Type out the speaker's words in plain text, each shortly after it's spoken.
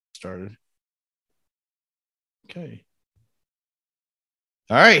started. Okay.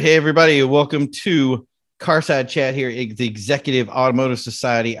 All right. Hey, everybody. Welcome to Carside Chat here at the Executive Automotive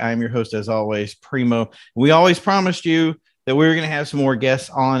Society. I'm your host, as always, Primo. We always promised you that we were going to have some more guests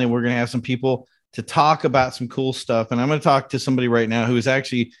on and we're going to have some people to talk about some cool stuff. And I'm going to talk to somebody right now who is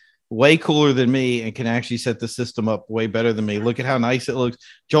actually way cooler than me and can actually set the system up way better than me. Look at how nice it looks.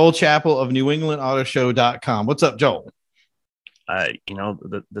 Joel Chappell of NewEnglandAutoShow.com. What's up, Joel?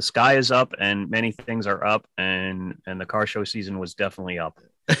 The sky is up and many things are up, and the car show season was definitely up.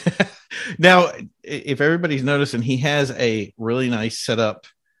 Now, if everybody's noticing, he has a really nice setup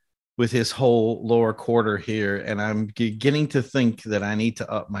with his whole lower quarter here, and I'm beginning to think that I need to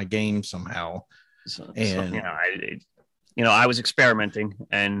up my game somehow. I was experimenting,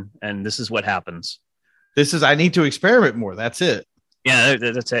 and this is what happens. I need to experiment more. That's it. Yeah,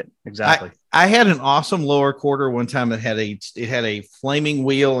 that's it. Exactly. I had an awesome lower quarter one time that had a flaming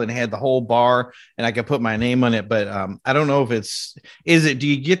wheel and had the whole bar, and I could put my name on it. But I don't know if do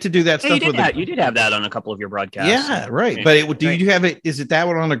you get to do that stuff? You did have that on a couple of your broadcasts. Yeah, right. But you have it? Is it that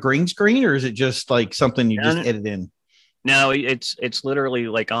one on a green screen, or is it just like something you just edit in? No, it's literally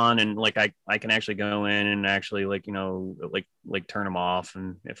like on, and like I can actually go in and actually like turn them off,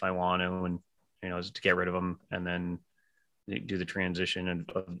 and if I want to, and to get rid of them, and then do the transition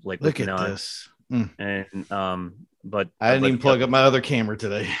of like look at this. And but I didn't even plug up my other camera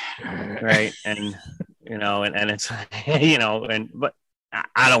today. Right. And and it's but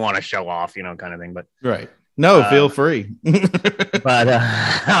I don't want to show off, kind of thing, but right. No, feel free.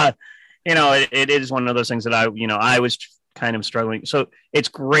 But it is one of those things that I was kind of struggling. So it's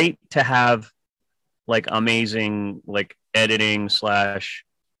great to have like amazing like editing /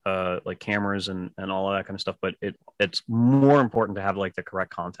 like cameras and all of that kind of stuff, but it's more important to have like the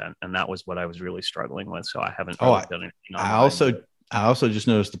correct content, and that was what I was really struggling with. So I haven't done anything. I also just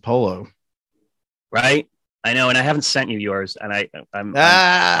noticed the polo. Right, I know, and I haven't sent you yours, and I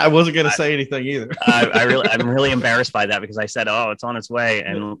wasn't going to say anything either. I'm really embarrassed by that because I said, oh, it's on its way,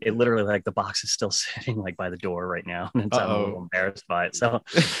 and it literally like the box is still sitting like by the door right now, and I'm a little embarrassed by it. So.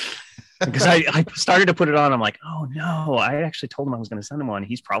 Because I started to put it on, I'm like, oh no! I actually told him I was going to send him one.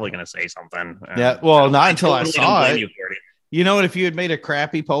 He's probably going to say something. Yeah, well, not until I saw it. You know what? If you had made a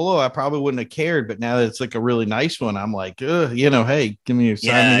crappy polo, I probably wouldn't have cared. But now that it's like a really nice one, I'm like, hey, give me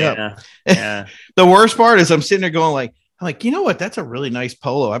sign me up. Yeah. The worst part is I'm sitting there going I'm like, you know what? That's a really nice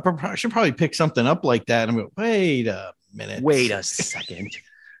polo. I should probably pick something up like that. And I'm going, wait a minute. Wait a second.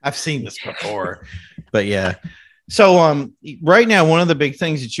 I've seen this before, but yeah. So, right now, one of the big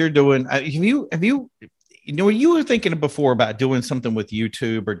things that you're doing, you were thinking before about doing something with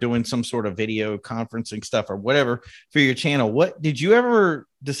YouTube or doing some sort of video conferencing stuff or whatever for your channel. What did you ever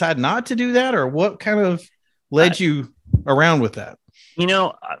decide not to do that, or what kind of led you around with that?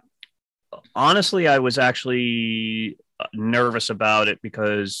 Honestly, I was actually nervous about it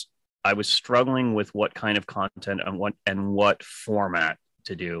because I was struggling with what kind of content and what format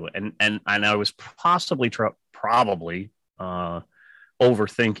to do, and I was possibly probably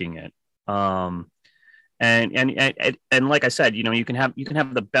overthinking it. And like I said, you can have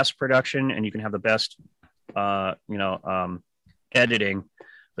the best production and you can have the best editing,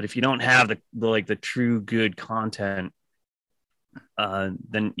 but if you don't have the true good content,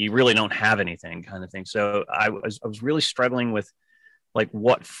 then you really don't have anything, kind of thing. So I was really struggling with like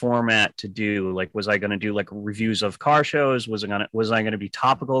what format to do. Like, was I going to do like reviews of car shows? Was I going to be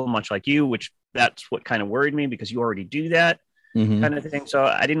topical, much like you, which that's what kind of worried me because you already do that kind of thing. So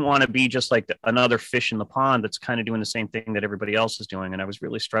I didn't want to be just like another fish in the pond that's kind of doing the same thing that everybody else is doing. And I was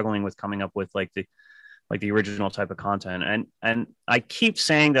really struggling with coming up with like the original type of content. And I keep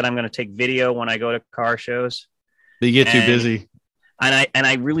saying that I'm going to take video when I go to car shows. But you get too busy. And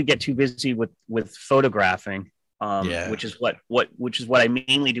I really get too busy with photographing. Which is what I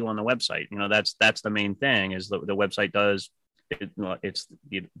mainly do on the website. That's the main thing is the website does it. It's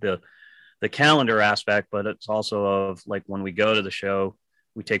the calendar aspect, but it's also of like when we go to the show,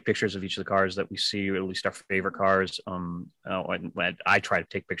 we take pictures of each of the cars that we see, or at least our favorite cars. I try to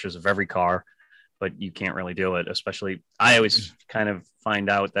take pictures of every car, but you can't really do it. Especially, I always kind of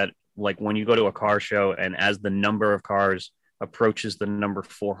find out that like when you go to a car show and as the number of cars approaches the number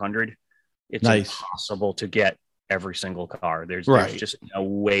 400, it's impossible to get every single car. There's just no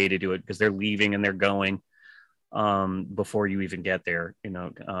way to do it because they're leaving and they're going before you even get there,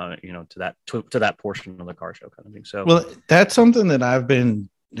 to that portion of the car show kind of thing. So, well, that's something that I've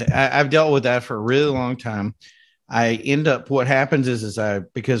dealt with that for a really long time. I end up, what happens is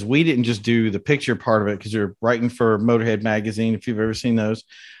because we didn't just do the picture part of it, because you're writing for Motorhead magazine. If you've ever seen those,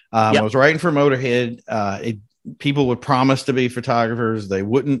 I was writing for Motorhead. people would promise to be photographers. They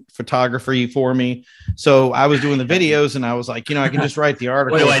wouldn't photography for me. So I was doing the videos and I was like, I can just write the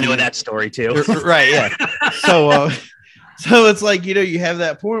article. What do I know that story too? Right. Yeah. So it's like, you have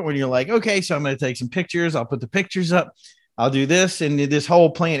that point when you're like, okay, so I'm going to take some pictures. I'll put the pictures up. I'll do this and this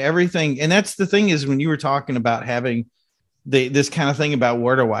whole plan, everything. And that's the thing is when you were talking about having this kind of thing about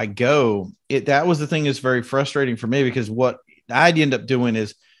where do I go? That was the thing that's very frustrating for me because what I'd end up doing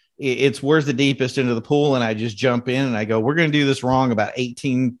is it's where's the deepest into the pool. And I just jump in and I go, we're going to do this wrong about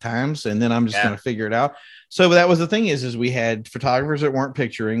 18 times. And then I'm just going to figure it out. So that was the thing is we had photographers that weren't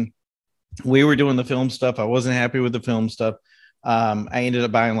picturing. We were doing the film stuff. I wasn't happy with the film stuff. I ended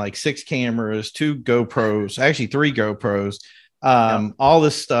up buying like 6 cameras, 2 GoPros, actually 3 GoPros, all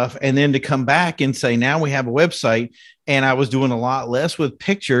this stuff. And then to come back and say, now we have a website, and I was doing a lot less with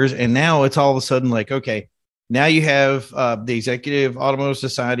pictures. And now it's all of a sudden like, okay, now you have the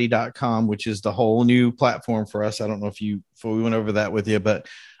executiveautomotivesociety.com, which is the whole new platform for us. I don't know if we went over that with you, but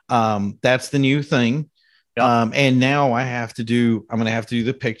that's the new thing. Yep. And now I'm going to have to do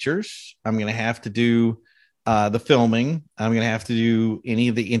the pictures. I'm going to have to do the filming. I'm going to have to do any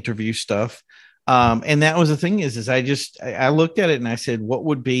of the interview stuff. And that was the thing is I looked at it and I said, what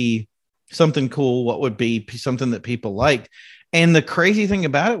would be something cool? What would be something that people liked? And the crazy thing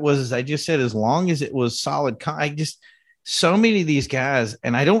about it was I just said, as long as it was solid, so many of these guys,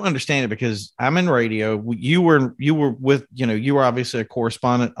 and I don't understand it because I'm in radio. You were with, you were obviously a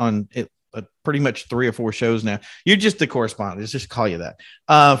correspondent on it. Pretty much 3 or 4 shows now. You're just the correspondent. Let's just call you that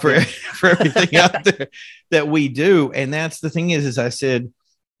for everything out there that we do. And that's the thing is I said,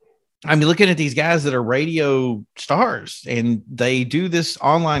 I'm looking at these guys that are radio stars and they do this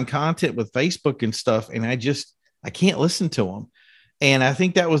online content with Facebook and stuff. And I can't listen to them. And I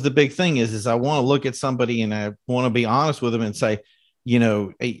think that was the big thing is I want to look at somebody and I want to be honest with them and say,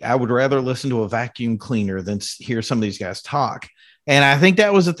 I would rather listen to a vacuum cleaner than hear some of these guys talk. And I think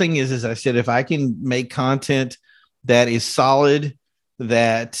that was the thing is I said, if I can make content that is solid,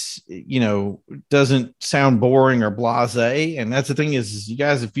 that, doesn't sound boring or blasé. And that's the thing is you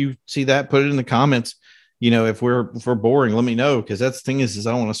guys, if you see that, put it in the comments, if we're boring, let me know. Cause that's the thing is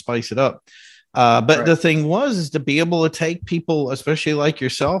I want to spice it up. But right. The thing is to be able to take people, especially like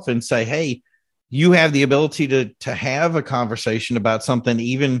yourself, and say, hey, you have the ability to have a conversation about something,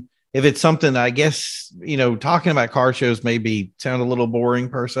 even if it's something I guess, talking about car shows maybe sound a little boring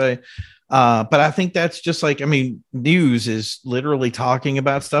per se. But I think that's just like, news is literally talking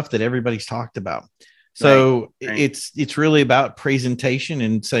about stuff that everybody's talked about. So right. It's really about presentation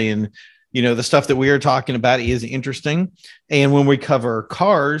and saying, the stuff that we are talking about is interesting. And when we cover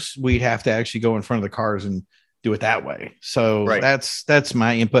cars, we'd have to actually go in front of the cars and do it that way. So right. That's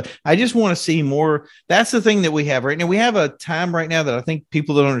my input. I just want to see more. That's the thing that we have right now. We have a time right now that I think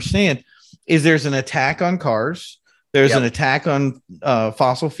people don't understand is there's an attack on cars. There's an attack on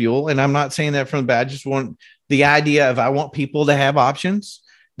fossil fuel. And I'm not saying that from the bad. I just want the idea of, I want people to have options.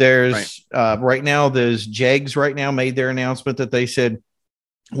 There's right now, there's JEGS right now made their announcement that they said,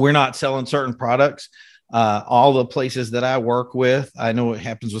 we're not selling certain products. All the places that I work with, I know what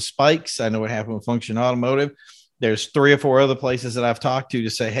happens with Spikes. I know what happened with Function Automotive. There's 3 or 4 other places that I've talked to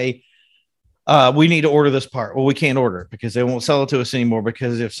say, hey, we need to order this part. Well, we can't order it because they won't sell it to us anymore,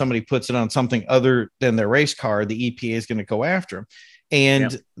 because if somebody puts it on something other than their race car, the EPA is going to go after them.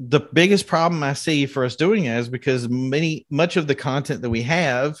 And the biggest problem I see for us doing it is because much of the content that we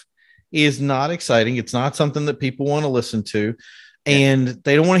have is not exciting. It's not something that people want to listen to. And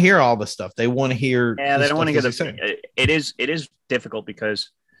they don't want to hear all the stuff. They want to hear. Yeah, they don't want to hear it is difficult because,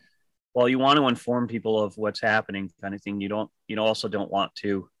 well, you want to inform people of what's happening, kind of thing. You also don't want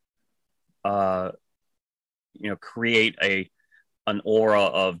to, create an aura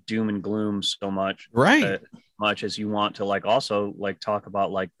of doom and gloom so much, right? Much as you want to also talk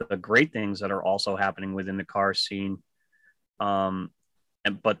about the great things that are also happening within the car scene.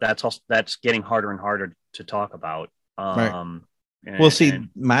 But that's getting harder and harder to talk about. Right.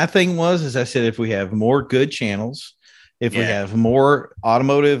 My thing was I said, if we have more good channels, if we have more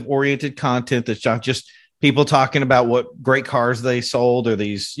automotive oriented content that's not just people talking about what great cars they sold or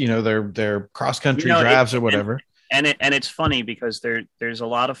these, their cross country drives or whatever. And it's funny because there's a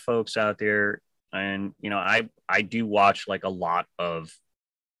lot of folks out there, and I do watch a lot of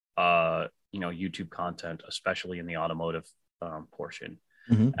YouTube content, especially in the automotive portion.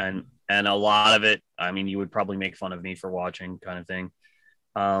 Mm-hmm. And a lot of it, you would probably make fun of me for watching, kind of thing.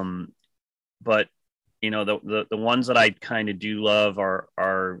 But the ones that I kind of do love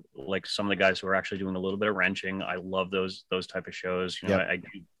are some of the guys who are actually doing a little bit of wrenching. I love those type of shows. I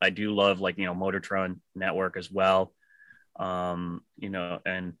do love Motortron Network as well. But on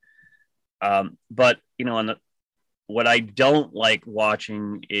what I don't like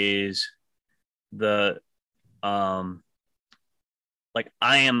watching is the like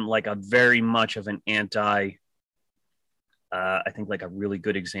I am like a very much of an anti. I think like a really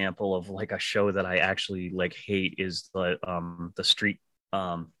good example of like a show that I actually like hate is the street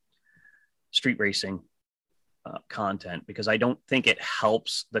racing content, because I don't think it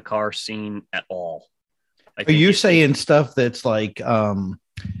helps the car scene at all. Are you saying stuff that's like I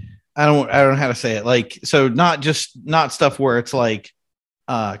don't know how to say it, like, so not stuff where it's like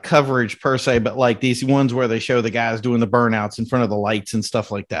coverage per se, but like these ones where they show the guys doing the burnouts in front of the lights and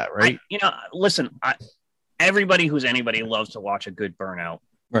stuff like that, right? Listen, everybody who's anybody loves to watch a good burnout,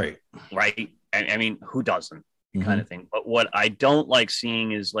 right? I mean, who doesn't? Kind of thing. But what I don't like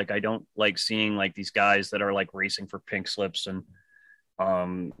seeing is like, I don't like seeing like these guys that are like racing for pink slips and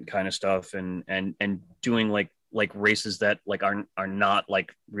kind of stuff, and doing like races that like are not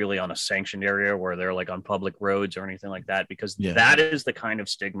like really on a sanctioned area where they're like on public roads or anything like that, because that is the kind of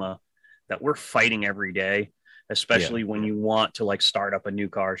stigma that we're fighting every day, especially when you want to like start up a new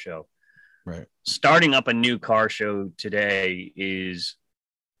car show. Right. Starting up a new car show today is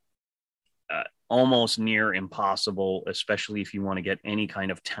almost near impossible, especially if you want to get any kind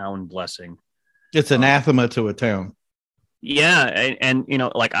of town blessing. It's anathema to a town. Yeah, and you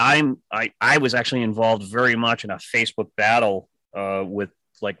know, like I was actually involved very much in a Facebook battle with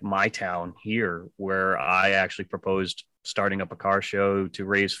like my town here, where I actually proposed starting up a car show to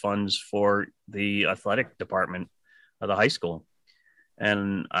raise funds for the athletic department of the high school.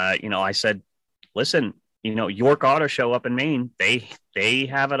 And I said, listen, York Auto Show up in Maine, they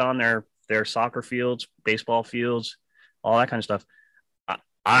have it on their soccer fields, baseball fields, all that kind of stuff.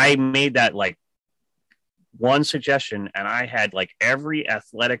 I made that like one suggestion, and I had like every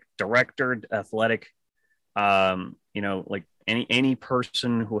athletic director, like any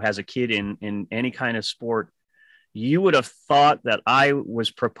person who has a kid in any kind of sport. You would have thought that I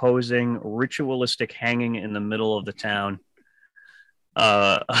was proposing ritualistic hanging in the middle of the town, and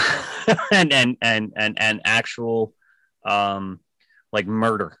actual like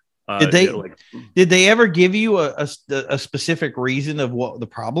murder. Did they ever give you a specific reason of what the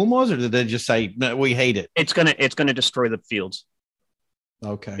problem was, or did they just say, no, we hate it? It's gonna destroy the fields.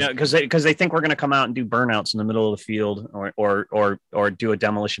 Okay. Yeah, because they think we're gonna come out and do burnouts in the middle of the field, or do a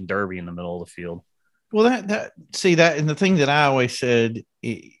demolition derby in the middle of the field. Well, and the thing that I always said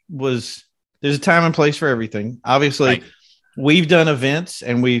was there's a time and place for everything. Obviously, right. We've done events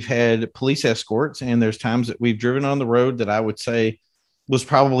and we've had police escorts, and there's times that we've driven on the road that I would say was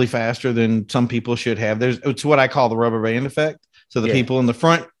probably faster than some people should have. It's what I call the rubber band effect. So the people in the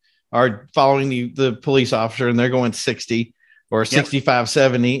front are following the police officer, and they're going 60 or 65,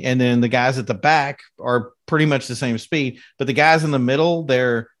 70. And then the guys at the back are pretty much the same speed, but the guys in the middle,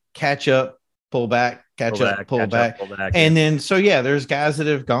 they're catch up, pull back, pull back. And then, there's guys that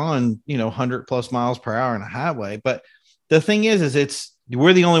have gone, 100 plus miles per hour on a highway. But the thing is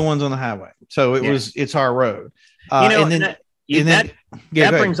we're the only ones on the highway. So it's our road. That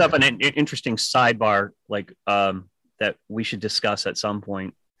brings up an interesting sidebar, like that we should discuss at some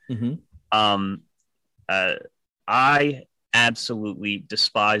point. Mm-hmm. I absolutely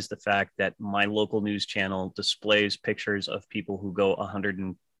despise the fact that my local news channel displays pictures of people who go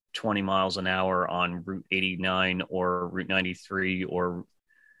 120 miles an hour on Route 89 or Route 93 or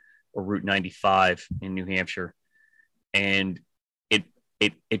Route 95 in New Hampshire, and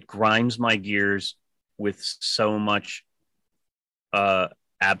it grinds my gears with so much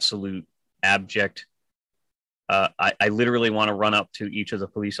absolute abject. I literally want to run up to each of the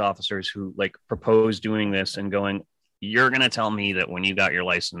police officers who like propose doing this and going, you're going to tell me that when you got your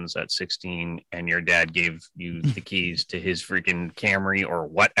license at 16 and your dad gave you the keys to his freaking Camry or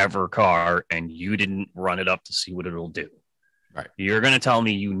whatever car and you didn't run it up to see what it'll do. Right. You're going to tell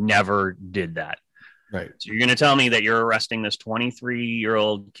me you never did that. Right. So you're going to tell me that you're arresting this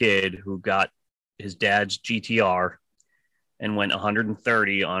 23-year-old kid who got his dad's GTR and went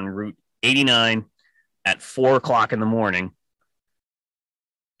 130 on Route 89 at 4:00 in the morning,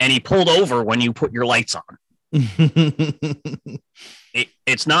 and he pulled over when you put your lights on.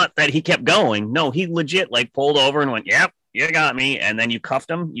 It's not that he kept going. No, he legit like pulled over and went, yep, you got me. And then you cuffed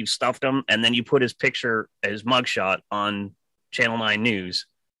him, you stuffed him, and then you put his picture, his mugshot on Channel 9 News.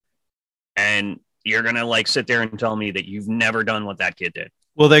 And you're going to like sit there and tell me that you've never done what that kid did.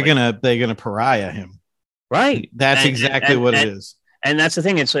 Well, they're going to pariah him. Right. That's exactly what it is. And that's the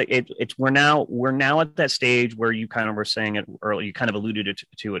thing. It's like we're now at that stage where you kind of were saying it earlier. You kind of alluded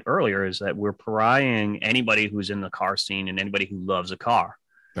to it earlier, is that we're pariahing anybody who's in the car scene and anybody who loves a car.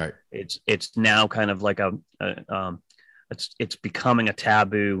 Right. It's now kind of like it's becoming a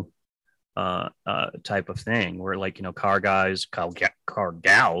taboo type of thing, where like, you know, car guys, car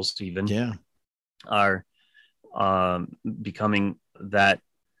gals even are becoming that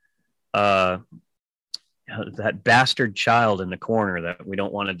that bastard child in the corner that we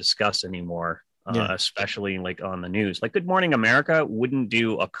don't want to discuss anymore, especially like on the news. Like Good Morning America wouldn't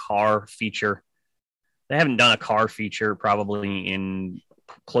do a car feature. They haven't done a car feature probably in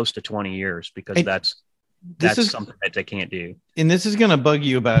close to 20 years because that's something that they can't do. And this is going to bug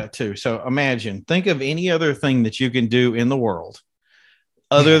you about it too. So think of any other thing that you can do in the world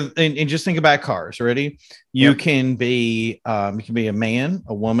and just think about cars. Ready? You can be a man,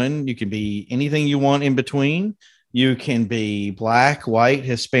 a woman. You can be anything you want in between. You can be black, white,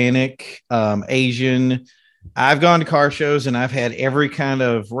 Hispanic, Asian. I've gone to car shows and I've had every kind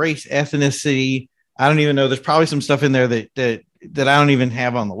of race, ethnicity. I don't even know. There's probably some stuff in there that I don't even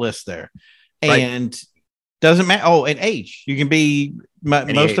have on the list there. And doesn't matter. Oh, and age. You can be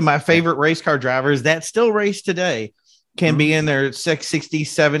most of my favorite race car drivers that still race today can be in their 60s,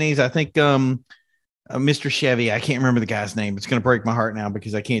 70s. I think Mr. Chevy, I can't remember the guy's name. It's going to break my heart now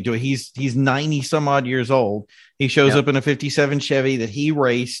because I can't do it. He's 90 some odd years old. He shows up in a 57 Chevy that he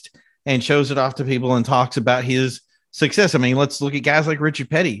raced and shows it off to people and talks about his success. I mean, let's look at guys like Richard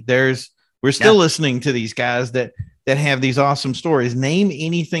Petty. We're still listening to these guys that have these awesome stories. Name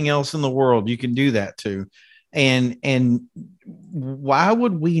anything else in the world you can do that to. And why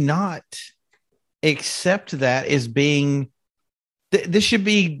would we not accept that as being this should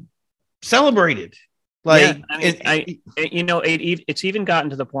be celebrated? Like, it's even gotten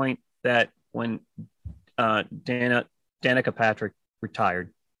to the point that when Danica Patrick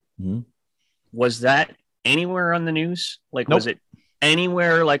retired, was that anywhere on the news? Like, was it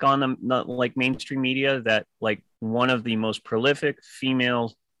anywhere like on the like mainstream media that like one of the most prolific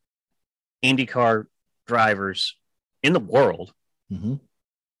female IndyCar drivers in the world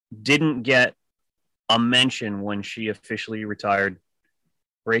didn't get a mention when she officially retired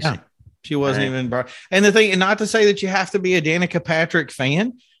racing? She wasn't even brought. And the thing, and not to say that you have to be a Danica Patrick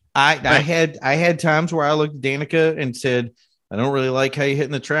fan. I had times where I looked at Danica and said, I don't really like how you're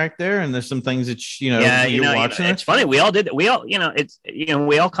hitting the track there. And there's some things that, you're watching. It's funny. We all did. We all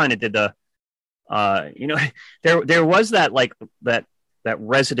kind of did the, there was that, like that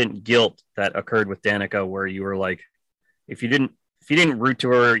resident guilt that occurred with Danica where you were like, if you didn't root to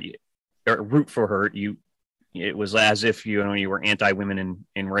her or root for her, it was as if you were anti-women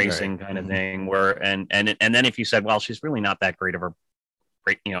in racing kind of thing, where and then if you said, well, she's really not that great of a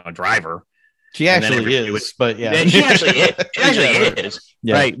driver. She actually is, but she actually is.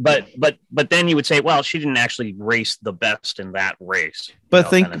 Yeah. Right. But then you would say, well, she didn't actually race the best in that race. But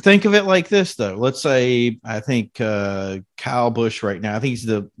think of it like this, though. Let's say, I think Kyle Busch right now, I think he's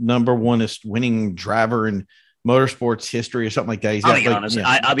the number one-est winning driver in motorsports history or something like that.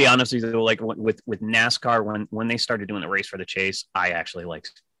 I'll be honest with you, like with NASCAR, when they started doing the race for the chase, I actually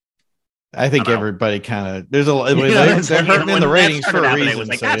liked. I think everybody kind of they're hurting in the ratings for a reason. It was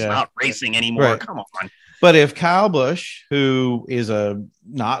like, that's not racing anymore. Right. Come on. But if Kyle Busch, who is a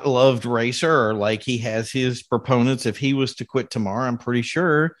not loved racer, or like he has his proponents, if he was to quit tomorrow, I'm pretty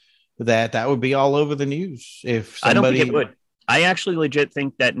sure that would be all over the news. If somebody, I don't think it would. I actually legit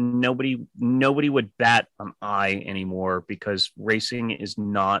think that nobody would bat an eye anymore because racing is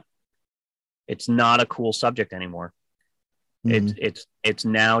not a cool subject anymore. It's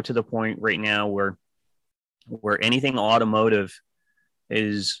now to the point right now where anything automotive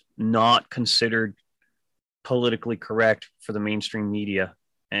is not considered politically correct for the mainstream media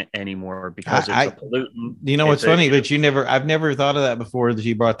anymore because it's a pollutant. You know what's funny, but I've never thought of that before that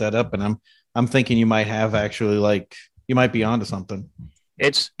you brought that up, and I'm thinking you might have actually, like, you might be onto something.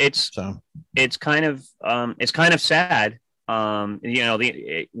 It's kind of sad.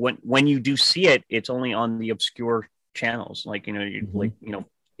 When you do see it, it's only on the obscure channels, like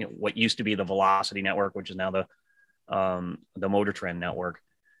what used to be the Velocity Network, which is now the Motor Trend Network,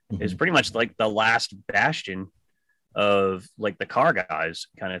 is pretty much like the last bastion of like the car guys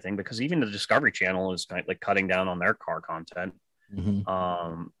kind of thing, because even the Discovery Channel is kind of like cutting down on their car content.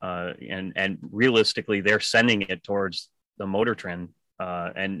 And realistically, they're sending it towards the Motor Trend,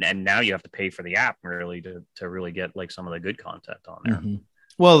 and now you have to pay for the app really to really get like some of the good content on there.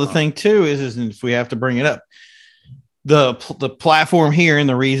 Well, the thing too is if we have to bring it up, the platform here, and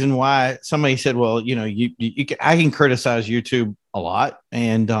the reason why somebody said, well, I can criticize YouTube a lot,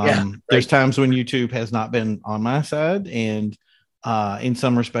 and there's times when YouTube has not been on my side, and in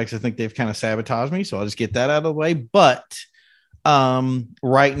some respects I think they've kind of sabotaged me, so I'll just get that out of the way. But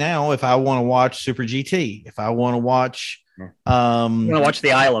right now, if I want to watch Super GT, if I want to watch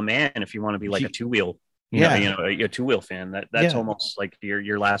the Isle of Man, if you want to be like a two-wheel a two-wheel fan. That's almost like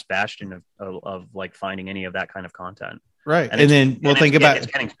your last bastion of like finding any of that kind of content. Right. And then think about it's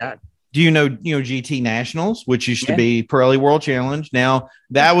getting sad. Do you know GT Nationals, which used to be Pirelli World Challenge? Now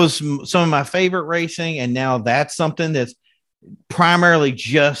that was some of my favorite racing, and now that's something that's primarily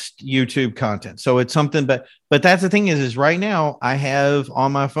just YouTube content. So it's something, but that's the thing is right now I have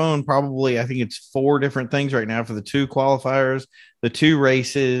on my phone probably I think it's 4 different things right now for the 2 qualifiers, the 2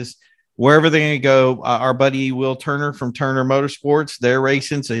 races, wherever they're going to go. Our buddy Will Turner from Turner Motorsports, they're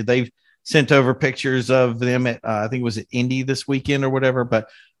racing, so they've sent over pictures of them at I think it was at Indy this weekend or whatever, but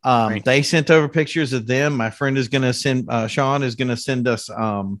they sent over pictures of them. My friend is going to send Sean is going to send us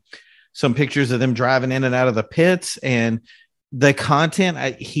some pictures of them driving in and out of the pits, and the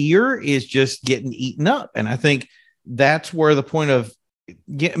content here is just getting eaten up. And I think that's where the point of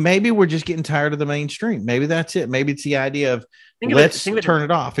maybe we're just getting tired of the mainstream. Maybe that's it. Maybe it's the idea of let's turn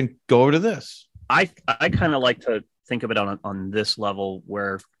it off and go over to this. I kind of like to think of it on this level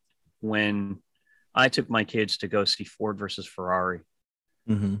where when I took my kids to go see Ford versus Ferrari,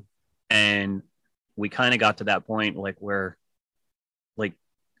 and we kind of got to that point like where like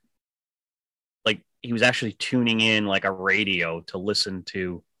he was actually tuning in like a radio to listen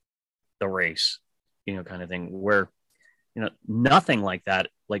to the race, kind of thing, where nothing like that.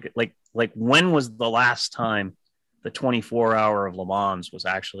 Like when was the last time the 24-hour of Le Mans was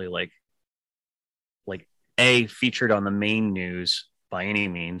actually like featured on the main news by any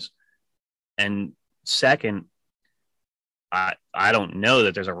means? And second, I don't know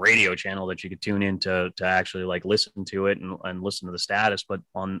that there's a radio channel that you could tune in to actually like listen to it and listen to the status. But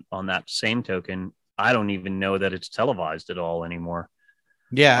on that same token, I don't even know that it's televised at all anymore.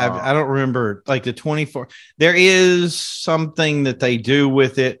 Yeah, I don't remember like the 24. There is something that they do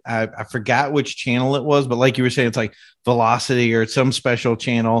with it. I forgot which channel it was, but like you were saying, it's like Velocity or some special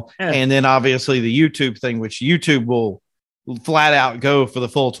channel. Yeah. And then obviously the YouTube thing, which YouTube will flat out go for the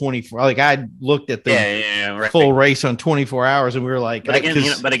full 24. Like I looked at the full race on 24 hours and we were like, but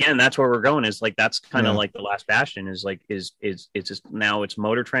again, that's where we're going is like, that's kind of like the last bastion is like, is it's just now it's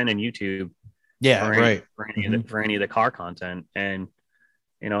Motor Trend and YouTube. Yeah. For any of the car content. And,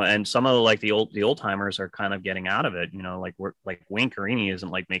 and some of the old timers are kind of getting out of it, like we're like Wayne Carini isn't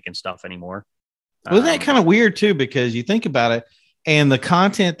like making stuff anymore. Well, isn't that kind of weird too, because you think about it and the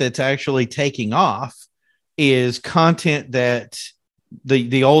content that's actually taking off is content that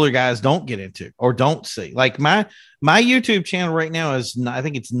the older guys don't get into or don't see. Like my YouTube channel right now is, I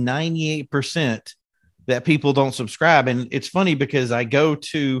think it's 98% that people don't subscribe. And it's funny because we go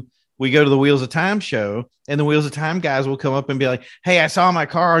to the Wheels of Time show and the Wheels of Time guys will come up and be like, hey, I saw my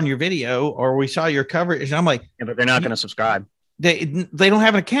car on your video or we saw your coverage. And I'm like, yeah, but they're not going to subscribe. They don't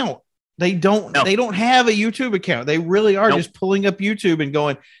have an account. They don't have a YouTube account. They really are just pulling up YouTube and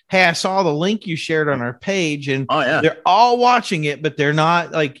going, hey, I saw the link you shared on our page. And they're all watching it, but they're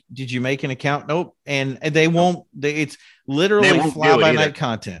not like, did you make an account? Nope. And they won't, it's literally fly by night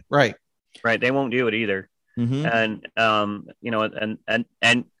content. Right. Right. They won't do it either. Mm-hmm. And,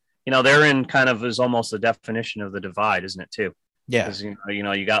 they're in kind of is almost the definition of the divide, isn't it too? Yeah. Because,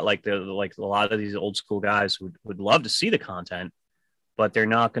 you got like a lot of these old school guys would love to see the content, but they're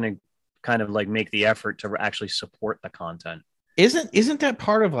not going to kind of like make the effort to actually support the content. Isn't that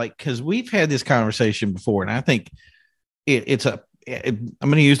part of like, because we've had this conversation before, and I think I'm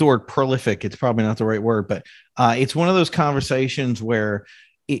going to use the word prolific. It's probably not the right word, but it's one of those conversations where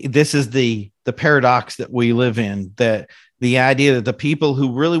this is the paradox that we live in, that the idea that the people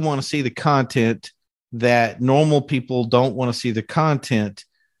who really want to see the content, that normal people don't want to see the content,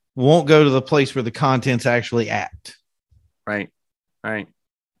 won't go to the place where the content's actually at. Right. That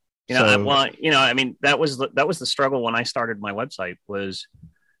was the struggle when I started my website was,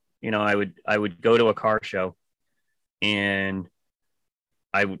 I would go to a car show and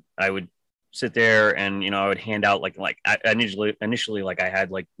I would sit there and, I would hand out like initially, like I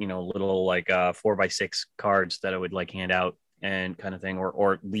had like, little like 4x6 cards that I would like hand out and kind of thing,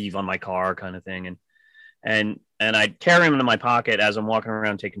 or leave on my car kind of thing. And I'd carry them in my pocket as I'm walking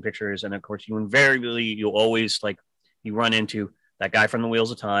around taking pictures. And of course you always like, you run into that guy from the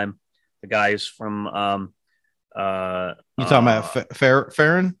Wheels of Time, the guys from you talking about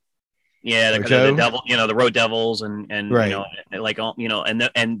Farron? Yeah, the devil, the Road Devils, and right.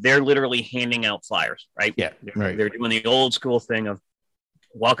 And they're literally handing out flyers, right? Yeah, they're doing the old school thing of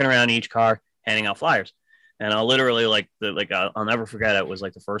walking around each car handing out flyers. And I'll literally I'll never forget it. Was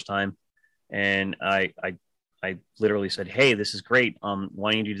like the first time, and I literally said, "Hey, this is great.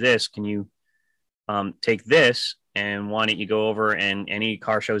 Why don't you do this? Can you take this?" And why don't you go over and any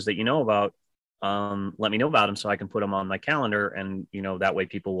car shows that you know about, let me know about them so I can put them on my calendar, and that way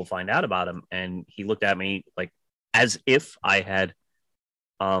people will find out about them. And he looked at me like as if I had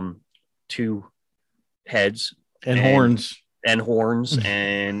two heads and horns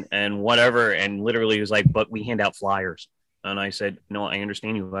and whatever, and literally was like, but we hand out flyers. And I said, no, I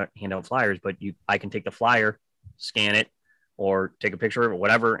understand you hand out flyers, but I can take the flyer, scan it, or take a picture of it,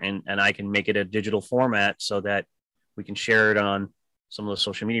 whatever, and I can make it a digital format so that we can share it on some of the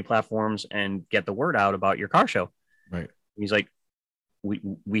social media platforms and get the word out about your car show. Right. He's like,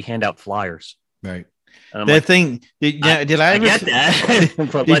 we hand out flyers. Right. That thing. Did I ever get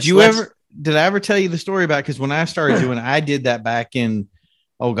that? Did I ever tell you the story about? Because when I started doing, I did that back in,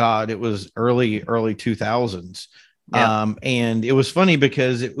 oh God, it was early 2000s. Yeah. And it was funny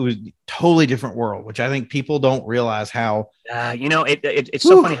because it was totally different world, which I think people don't realize how. It's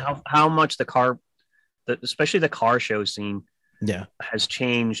so funny how much especially the car show scene, has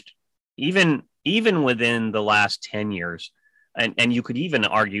changed, even within the last 10 years, and you could even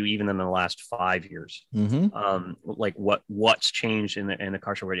argue even in the last 5 years, like what's changed in the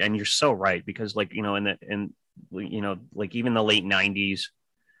car show world. And you're so right, because like like even the late 90s,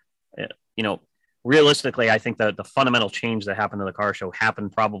 realistically, I think that the fundamental change that happened to the car show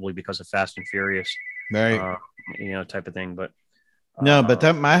happened probably because of Fast and Furious, right? Type of thing. But no, but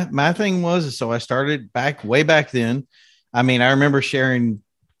that my thing was, so I started way back then. I mean, I remember sharing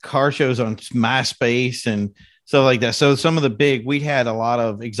car shows on MySpace and stuff like that. So some of the we had a lot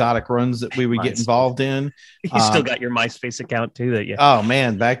of exotic runs that we would get involved in. You still got your MySpace account too, Oh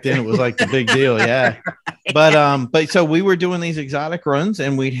man, back then it was like the big deal. Yeah. But so we were doing these exotic runs,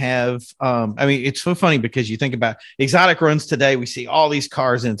 and we'd have, I mean, it's so funny because you think about exotic runs today, we see all these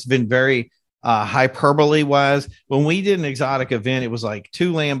cars, and it's been very hyperbole wise. When we did an exotic event, it was like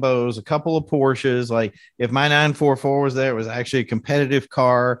 2 Lambos, a couple of Porsches. Like if my 944 was there, it was actually a competitive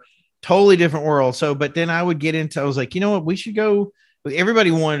car, totally different world. So, but then I would get into, I was like, you know what, we should go. Everybody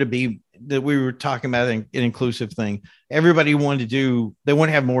wanted to be, that we were talking about an inclusive thing. Everybody wanted they want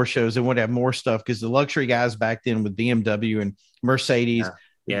to have more shows. They want to have more stuff, because the luxury guys back then with BMW and Mercedes,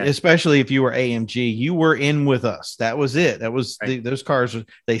 especially if you were AMG, you were in with us. That was it. That was right. Those cars,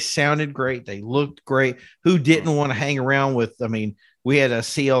 they sounded great. They looked great. Who didn't want to hang around with, I mean, we had a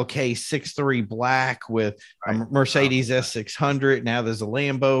CLK 6.3 black with a Mercedes S600. Now there's a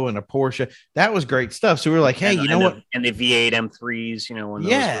Lambo and a Porsche. That was great stuff. So we were like, hey, you know what? And the V8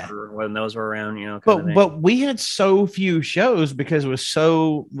 M3s, when those were around, But we had so few shows because it was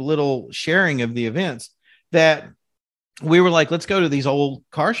so little sharing of the events that we were like, let's go to these old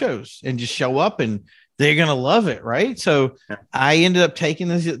car shows and just show up, and they're going to love it. Right. So I ended up taking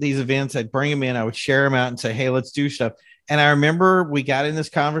these events. I'd bring them in. I would share them out and say, hey, let's do stuff. And I remember we got in this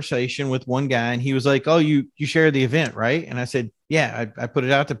conversation with one guy, and he was like, oh, you shared the event, right? And I said, yeah, I put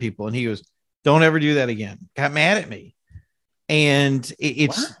it out to people. And he goes, don't ever do that again. Got mad at me. And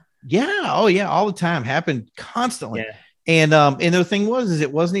it's, all the time, happened constantly. Yeah. And the thing was,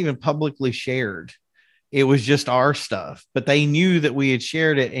 it wasn't even publicly shared. It was just our stuff, but they knew that we had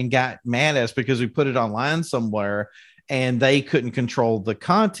shared it and got mad at us because we put it online somewhere, and they couldn't control the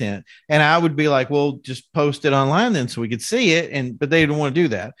content. And I would be like, well, just post it online then so we could see it. But they didn't want to do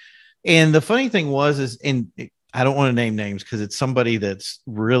that. And the funny thing was, I don't want to name names because it's somebody that's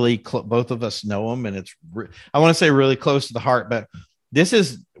really both of us know them. And it's, I want to say really close to the heart, but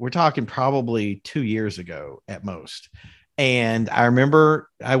we're talking probably 2 years ago at most. And I remember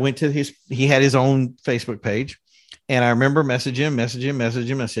I went to he had his own Facebook page. And I remember messaging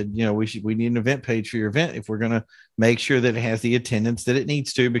him. I said, we need an event page for your event if we're going to make sure that it has the attendance that it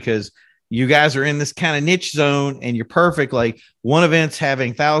needs to, because you guys are in this kind of niche zone and you're perfect. Like one event's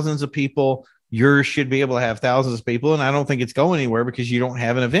having thousands of people. Yours should be able to have thousands of people. And I don't think it's going anywhere because you don't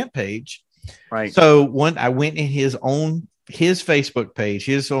have an event page. Right. So I went in his Facebook page,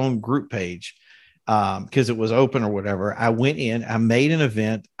 his own group page, because it was open or whatever. I went in, I made an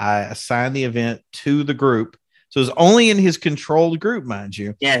event. I assigned the event to the group. So it was only in his controlled group, mind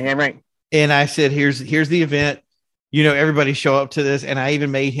you. Yeah, right. And I said, here's the event. Everybody show up to this. And I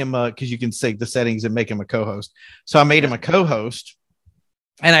even made him because you can sync the settings and make him a co-host. So I made him a co-host,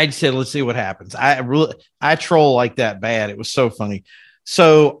 and I said, let's see what happens. I troll like that bad. It was so funny.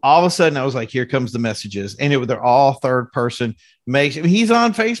 So all of a sudden I was like, here comes the messages, and they're all third person. He's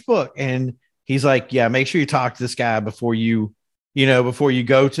on Facebook, and he's like, yeah, make sure you talk to this guy before you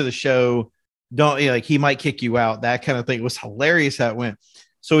go to the show. Don't, he might kick you out, that kind of thing. It was hilarious how it went.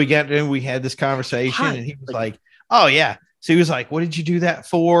 So we had this conversation, and he was like, oh yeah. So he was like, what did you do that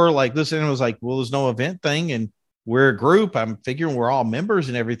for? Like this. And I was like, well, there's no event thing, and we're a group. I'm figuring we're all members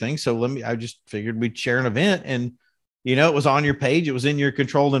and everything. So I just figured we'd share an event. And it was on your page. It was in your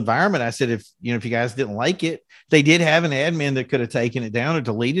controlled environment. I said, if you guys didn't like it, they did have an admin that could have taken it down or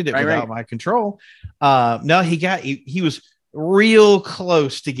deleted it without my control. No, he was real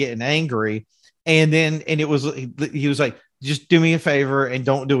close to getting angry. And he was like, just do me a favor and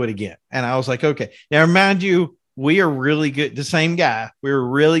don't do it again. And I was like, okay. Now, remind you, we are really good. The same guy. We were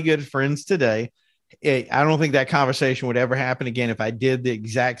really good friends today. I don't think that conversation would ever happen again if I did the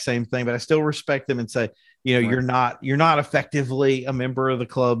exact same thing, but I still respect them and say, you're not effectively a member of the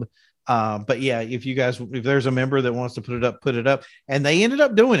club. But yeah, if there's a member that wants to put it up, and they ended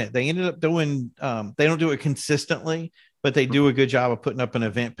up doing it. They ended up doing, they don't do it consistently, but they do a good job of putting up an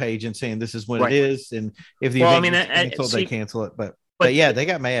event page and saying this is when it is. And if the event gets canceled, they cancel it. But yeah, they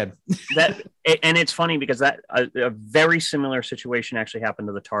got mad. And it's funny because that a very similar situation actually happened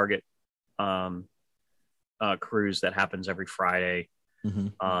to the Target cruise that happens every Friday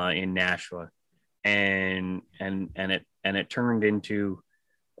in Nashua, and it turned into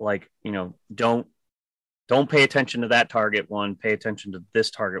like, don't pay attention to that Target one, pay attention to this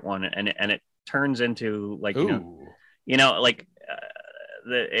Target one, and it turns into like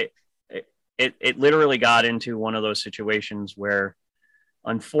it literally got into one of those situations where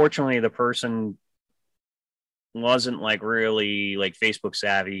unfortunately the person wasn't like really like Facebook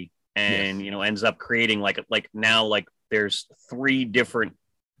savvy, and ends up creating like now like there's 3 different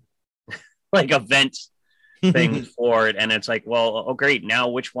like events things for it, and it's like, well, oh great, now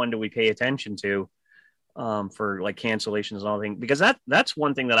which one do we pay attention to for like cancellations and all things? Because that's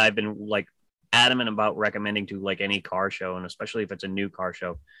one thing that I've been like adamant about recommending to like any car show, and especially if it's a new car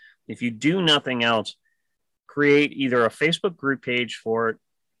show. If you do nothing else, create either a Facebook group page for it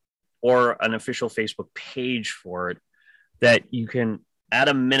or an official Facebook page for it that you can at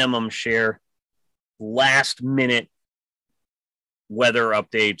a minimum share last minute weather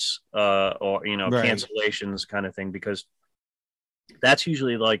updates or cancellations kind of thing, because that's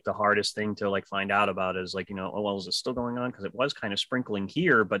usually like the hardest thing to like find out about is like, oh, well, is it still going on? Because it was kind of sprinkling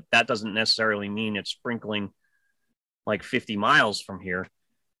here, but that doesn't necessarily mean it's sprinkling like 50 miles from here.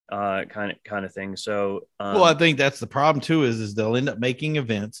 Kind of thing. So, well, I think that's the problem too, is they'll end up making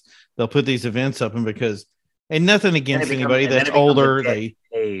events. They'll put these events up, and nothing against anybody that's older,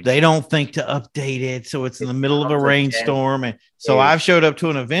 they don't think to update it. So it's in the middle of a rainstorm. And so I've showed up to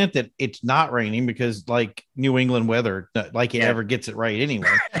an event that it's not raining because like New England weather, like it ever gets it right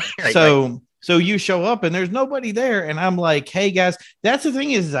anyway. So you show up and there's nobody there. And I'm like, hey guys, that's the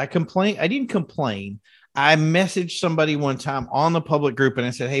thing is I didn't complain. I messaged somebody one time on the public group and I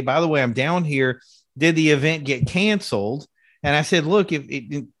said, hey, by the way, I'm down here. Did the event get canceled? And I said, look,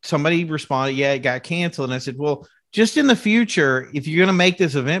 if somebody responded, yeah, it got canceled. And I said, well, just in the future, if you're going to make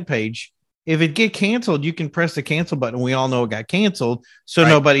this event page, if it get canceled, you can press the cancel button. We all know it got canceled. So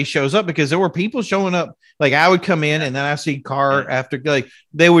nobody shows up, because there were people showing up. Like I would come in and then I see car after, like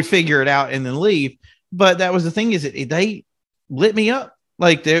they would figure it out and then leave. But that was the thing, is they lit me up.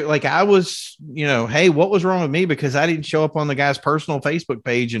 Like they're like, I was, hey, what was wrong with me? Because I didn't show up on the guy's personal Facebook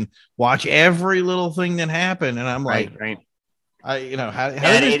page and watch every little thing that happened. And I'm like, how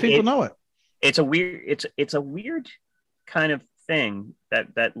do these people know it? It's a weird kind of thing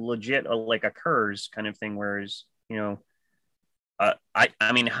that legit like occurs kind of thing. Whereas,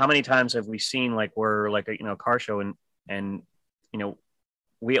 I mean, how many times have we seen like we're like a car show and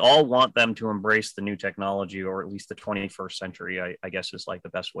we all want them to embrace the new technology, or at least the 21st century, I guess is like the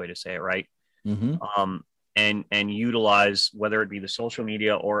best way to say it. Right. Mm-hmm. And utilize, whether it be the social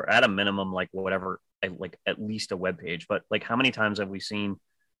media or at a minimum, like whatever, like at least a web page. But like, how many times have we seen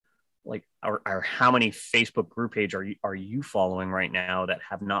like, or how many Facebook group page are you following right now that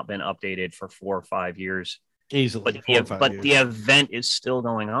have not been updated for 4 or 5 years? Easily. But the event is still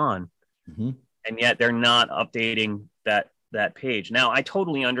going on. Mm-hmm. And yet they're not updating that page. Now, I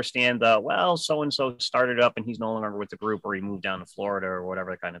totally understand so-and-so started up and he's no longer with the group, or he moved down to Florida or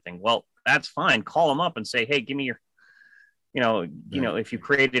whatever kind of thing. Well, that's fine. Call him up and say, hey, give me your, if you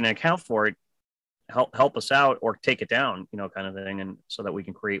created an account for it, help us out or take it down, kind of thing. And so that we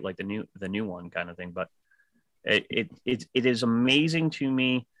can create like the new one kind of thing. But it is amazing to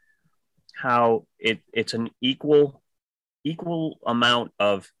me how it's an equal amount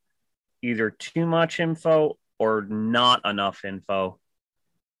of either too much info or not enough info.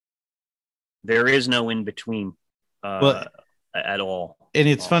 There is no in between at all. And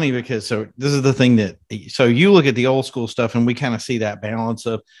it's funny because this is the thing so you look at the old school stuff and we kind of see that balance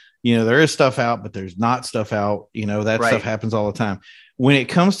of, there is stuff out, but there's not stuff out, stuff happens all the time. When it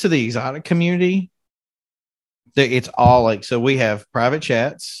comes to the exotic community, it's all like, so we have private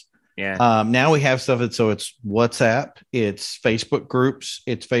chats. Yeah. Now we have stuff that, so it's WhatsApp, it's Facebook groups,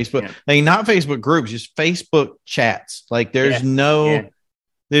 it's Facebook. I mean, not Facebook groups, just Facebook chats. Like there's no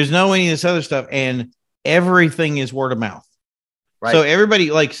any of this other stuff, and everything is word of mouth. Right. So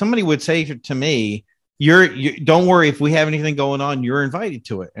everybody, like somebody would say to me, you don't worry, if we have anything going on, you're invited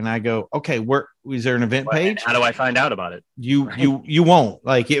to it. And I go, okay, where is there an event page? How do I find out about it? You won't.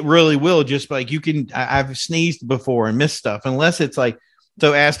 Like it really will. Just like you can, I've sneezed before and missed stuff, unless it's like,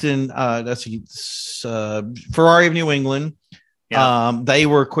 so Aston, Ferrari of New England. Yeah. They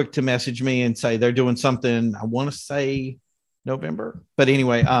were quick to message me and say they're doing something. I want to say November, but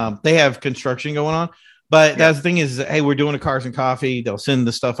anyway, they have construction going on. But that's the thing is, hey, we're doing a Cars and Coffee. They'll send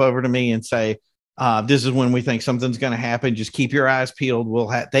the stuff over to me and say, this is when we think something's going to happen. Just keep your eyes peeled.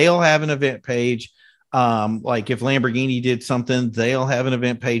 They'll have an event page. Like if Lamborghini did something, they'll have an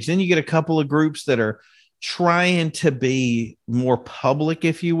event page. Then you get a couple of groups that are trying to be more public,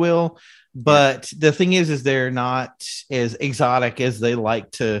 if you will. But the thing is they're not as exotic as they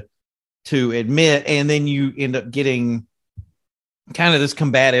like to admit. And then you end up getting kind of this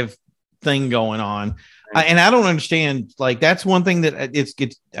combative thing going on. And I don't understand. Like, that's one thing that it's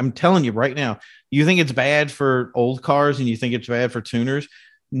I'm telling you right now, you think it's bad for old cars and you think it's bad for tuners.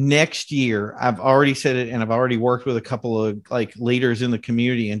 Next year, I've already said it, and I've already worked with a couple of like leaders in the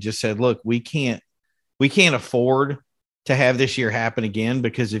community and just said, look, we can't afford to have this year happen again,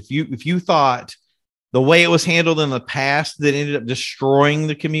 because if you thought the way it was handled in the past that ended up destroying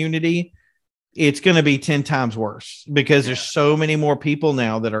the community, it's going to be 10 times worse, because there's so many more people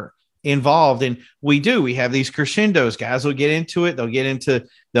now that are involved. And we have these crescendos. Guys will get into it.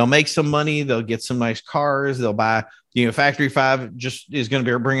 They'll make some money. They'll get some nice cars. They'll buy, Factory 5 just is going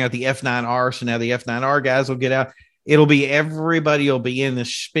to be bringing out the F9R. So now the F9R guys will get out. Everybody will be in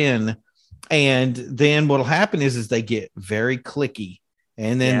this spin. And then what'll happen is they get very cliquey,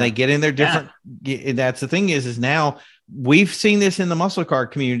 and then they get in their different. Yeah. That's the thing is now we've seen this in the muscle car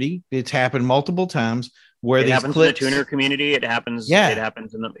community. It's happened multiple times where it happens clips, in the tuner community. It happens. Yeah. It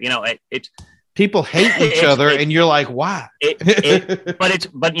happens in the, it's people hate each other, and you're like, why?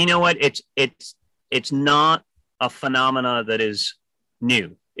 But you know what? It's not a phenomena that is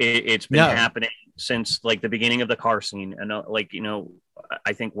new. It's been happening since like the beginning of the car scene. And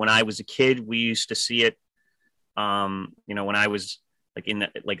I think when I was a kid, we used to see it. When I was in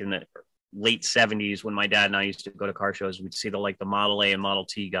the late 70s, when my dad and I used to go to car shows, we'd see the Model A and Model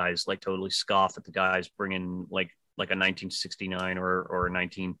T guys like totally scoff at the guys bringing like a 1969 or a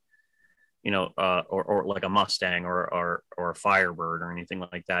 19, or like a Mustang or a Firebird or anything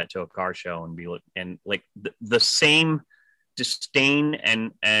like that to a car show, and the same disdain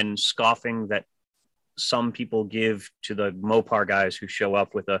and scoffing that some people give to the Mopar guys who show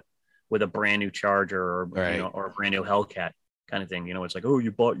up with a brand new Charger or or a brand new Hellcat kind of thing. It's like, oh,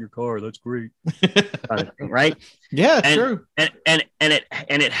 you bought your car, that's great, kind of thing, right? Yeah, true. And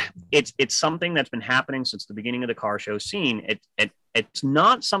it's something that's been happening since the beginning of the car show scene. It's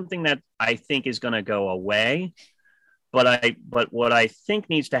not something that I think is going to go away, but what I think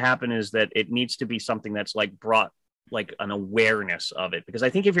needs to happen is that it needs to be something that's like brought like an awareness of it, because I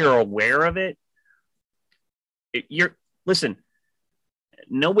think if you're aware of it, listen,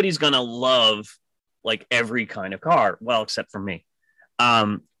 nobody's going to love like every kind of car, well, except for me.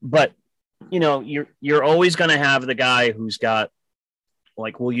 But you're always going to have the guy who's got,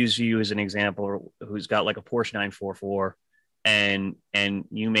 like, we'll use you as an example, who's got like a Porsche 944, and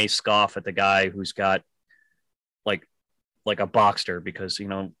you may scoff at the guy who's got like a Boxster, because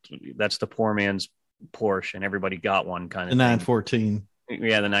that's the poor man's Porsche and everybody got one, kind of the 914.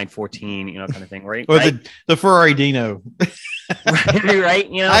 Yeah, the 914, kind of thing, right? Or the Ferrari Dino. right?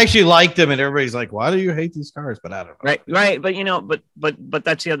 I actually liked them, and everybody's like, "Why do you hate these cars?" But I don't know. Right. But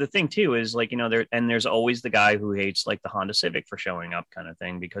that's the other thing too, is like, there's always the guy who hates like the Honda Civic for showing up, kind of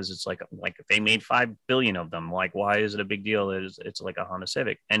thing, because it's like if they made 5 billion of them, like, why is it a big deal? It's like a Honda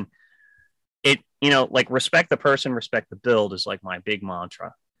Civic, and it, like, respect the person, respect the build is like my big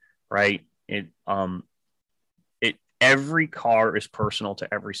mantra, right? Every car is personal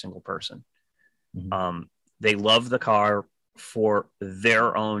to every single person. Mm-hmm. They love the car for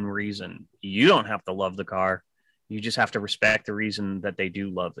their own reason. You don't have to love the car. You just have to respect the reason that they do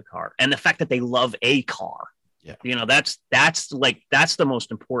love the car, and the fact that they love a car. Yeah. That's the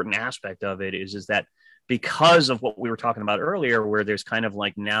most important aspect of it is that, because of what we were talking about earlier, where there's kind of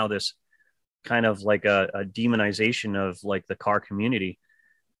like now this kind of like a demonization of like the car community.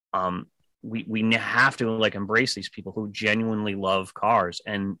 We have to like embrace these people who genuinely love cars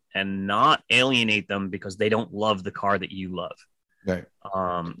and not alienate them because they don't love the car that you love. Right.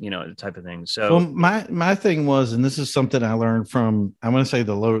 The type of thing. So well, my thing was, and this is something I learned from, I'm going to say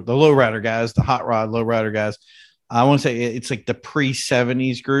the low rider guys, the hot rod low rider guys. I want to say it's like the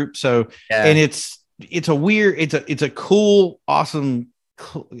pre-70s group. So, and it's a weird, it's a cool, awesome,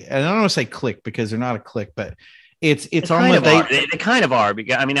 and I don't want to say click because they're not a click, but it's almost they kind of are,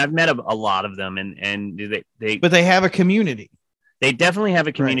 because I mean I've met a lot of them, and but they have a community. They definitely have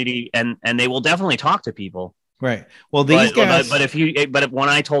a community, right. and they will definitely talk to people. Right. Well, these guys. But when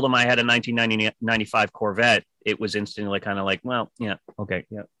I told them I had a 1995 Corvette, it was instantly kind of like, well, yeah, okay,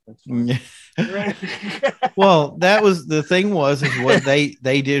 yeah. That's fine. Well, that was the thing. Is what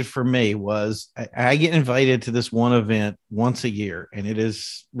they did for me was I get invited to this one event once a year, and it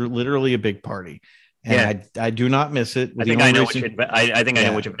is literally a big party. And I do not miss it. I think I know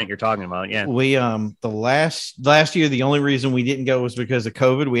which event you're talking about. Yeah. We the last year, the only reason we didn't go was because of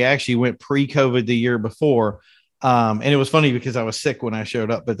COVID. We actually went pre-COVID the year before. And it was funny because I was sick when I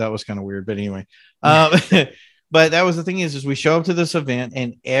showed up, but that was kind of weird. But anyway, but that was the thing is we show up to this event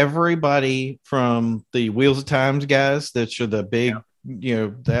and everybody from the Wheels of Times guys, that's the big,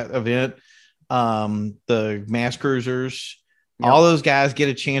 that event, the Mass Cruisers, all those guys get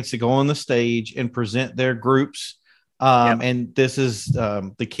a chance to go on the stage and present their groups. And this is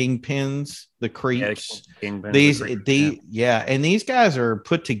the Kingpins, the Creeps. And these guys are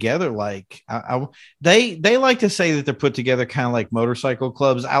put together like they like to say that they're put together kind of like motorcycle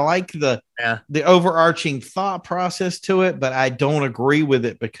clubs. I like the overarching thought process to it, but I don't agree with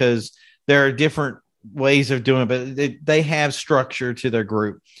it because there are different ways of doing it, but they have structure to their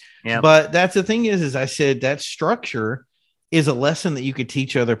group. Yeah. But that's the thing is I said that structure is a lesson that you could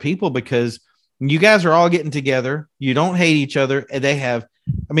teach other people because you guys are all getting together. You don't hate each other. And they have,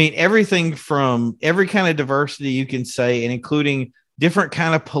 everything from every kind of diversity you can say, and including different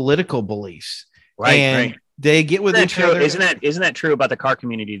kind of political beliefs. Right. And they get with each other. Isn't that true about the car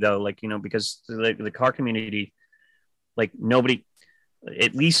community though? Like, because the car community, like nobody,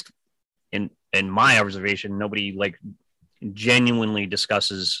 at least in my observation, nobody like genuinely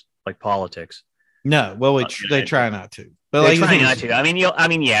discusses like politics. No, well, they try not to. But they try not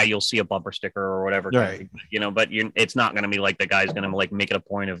to. You'll see a bumper sticker or whatever, right? But it's not going to be like the guy's going to like make it a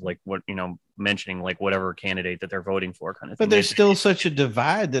point of like what mentioning like whatever candidate that they're voting for, kind of thing. But there's still such a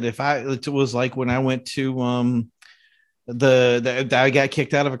divide that it was like when I went to I got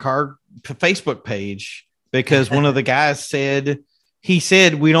kicked out of a car Facebook page because one of the guys said. He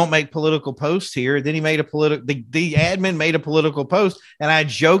said, we don't make political posts here. Then he made the admin made a political post and I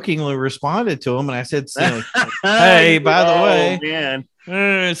jokingly responded to him. And I said, hey, by the way,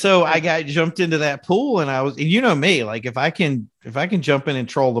 man. So I got jumped into that pool and I was, me, like if I can jump in and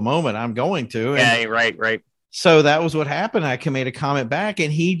troll the moment, I'm going to. And right. So that was what happened. I made a comment back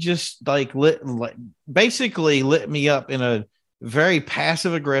and he just basically lit me up in a very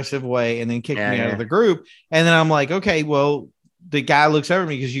passive aggressive way and then kicked me out of the group. And then I'm like, okay, well, the guy looks over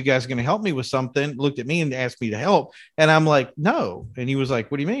me because you guys are going to help me with something, looked at me and asked me to help. And I'm like, no. And he was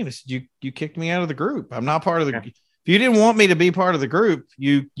like, what do you mean? I said, you kicked me out of the group. I'm not part of the, if you didn't want me to be part of the group,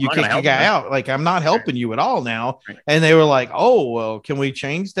 you kicked the guy out. Like, I'm not helping you at all now. Right. And they were like, oh, well, can we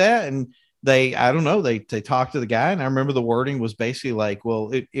change that? And I don't know. They talked to the guy. And I remember the wording was basically like, well,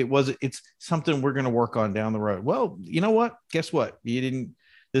 it's something we're going to work on down the road. Well, you know what? Guess what?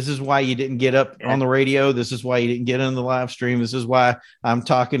 This is why you didn't get up on the radio. This is why you didn't get on the live stream. This is why I'm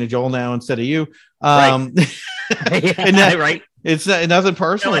talking to Joel now instead of you. Right. Right. It's nothing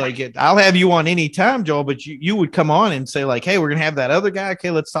personal. I'll have you on any time, Joel, but you would come on and say like, hey, we're going to have that other guy.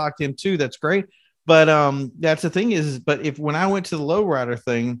 Okay, let's talk to him too. That's great. But that's the thing but when I went to the lowrider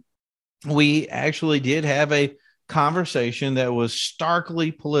thing, we actually did have a conversation that was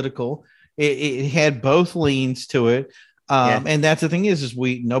starkly political. It had both leans to it. And that's the thing is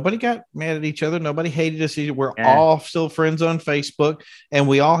nobody got mad at each other. Nobody hated us. We're all still friends on Facebook and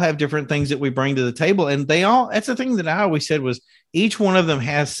we all have different things that we bring to the table. And that's the thing that I always said was each one of them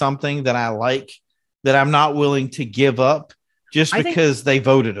has something that I like that I'm not willing to give up just because they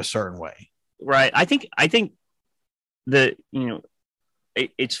voted a certain way. Right. I think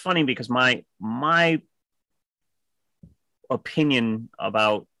it's funny because my opinion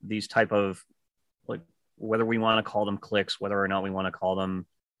about these type of, whether we want to call them cliques, whether or not we want to call them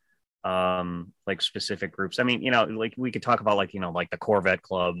like specific groups. I mean, like we could talk about like the Corvette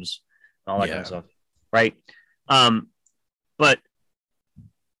clubs and all that kind of stuff. Right. But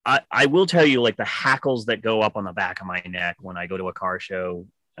I will tell you like the hackles that go up on the back of my neck when I go to a car show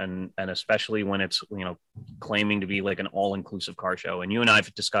and especially when it's, claiming to be like an all-inclusive car show. And you and I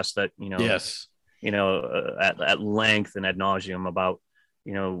have discussed that, yes, at length and ad nauseum about,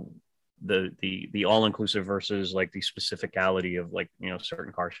 the all inclusive versus like the specificality of like, you know,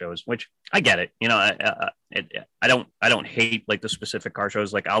 certain car shows, which I get it. You know, I don't hate like the specific car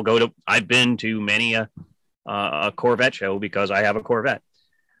shows. Like I've been to many a Corvette show because I have a Corvette.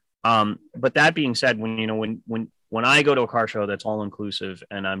 But that being said, when I go to a car show that's all inclusive,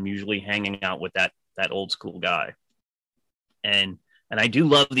 and I'm usually hanging out with that old school guy, and I do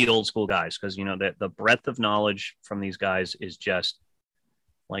love the old school guys, because, you know, the breadth of knowledge from these guys is just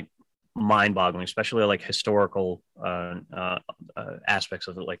like mind boggling, especially like historical aspects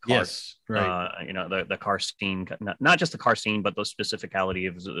of it, like cars. Yes, right. You know, the car scene, not just the car scene, but the specificality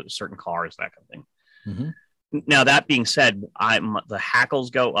of certain cars, that kind of thing. Mm-hmm. Now, that being said, the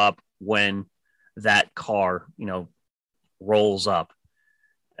hackles go up when that car, you know, rolls up,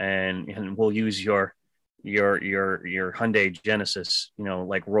 and we'll use your Hyundai Genesis, you know,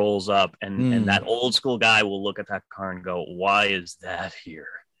 like rolls up, and that old school guy will look at that car and go, "Why is that here?"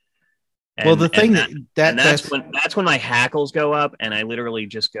 And, well, the thing that's when my hackles go up, and I literally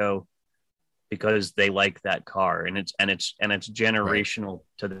just go, because they like that car, and it's generational, right,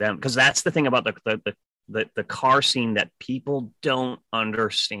 to them. Because that's the thing about the car scene that people don't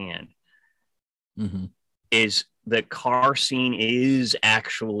understand, mm-hmm, is the car scene is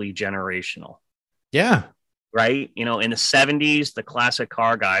actually generational. Yeah. Right. You know, in the 70s, the classic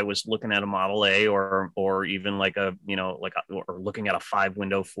car guy was looking at a Model A or even like or looking at a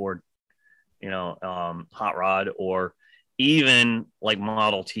 5-window Ford, you know, hot rod, or even like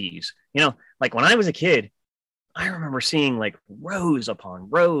Model Ts. You know, like when I was a kid, I remember seeing like rows upon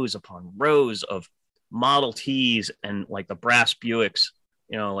rows upon rows of Model Ts and like the brass Buicks,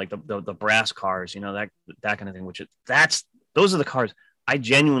 you know, like the brass cars, you know, that kind of thing, those are the cars I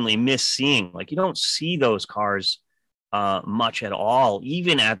genuinely miss seeing. Like, you don't see those cars much at all,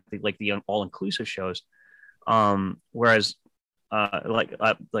 even at the all-inclusive shows. Whereas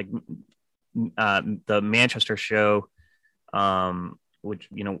the Manchester show, which,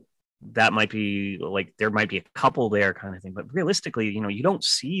 you know, that might be like, there might be a couple there kind of thing, but realistically, you know, you don't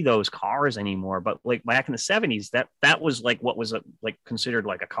see those cars anymore. But like back in the 70s, that was like what was like considered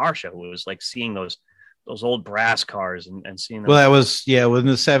like a car show. It was like seeing those old brass cars and seeing them. Well, that was, yeah, within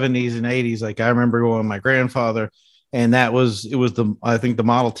the 70s and 80s. Like I remember going with my grandfather, and I think the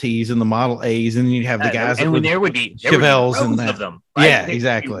Model Ts and the Model A's, and you'd have the guys, and when there would be Chevelles and of them, right? Yeah,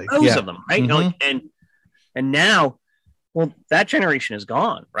 exactly. Rows of them, right? Mm-hmm. You know, and now, well, that generation is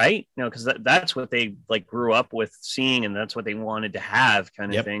gone, right? You know, because that's what they like grew up with seeing, and that's what they wanted to have,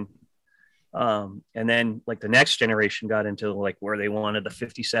 kind of thing. And then like the next generation got into like where they wanted the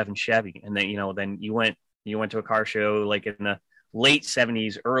 57 Chevy, and then, you know, then you went to a car show like in the late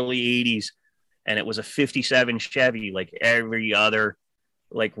 70s, early 80s, and it was a 57 Chevy, like every other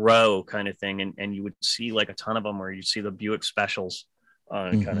like row kind of thing, and you would see like a ton of them, where you'd see the Buick Specials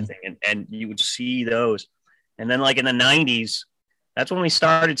kind of thing, and you would see those. And then like in the 90s, that's when we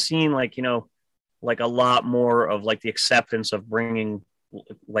started seeing like, you know, like a lot more of like the acceptance of bringing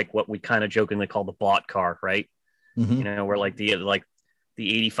like what we kind of jokingly call the bought car, right? Mm-hmm. You know, where like the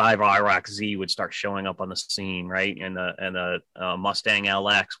 85 IROC Z would start showing up on the scene, right? And the Mustang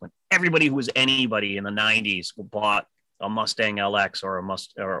LX, when everybody who was anybody in the 90s bought a Mustang LX or an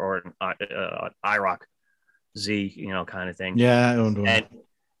IROC Z, you know, kind of thing. Yeah, I owned one. And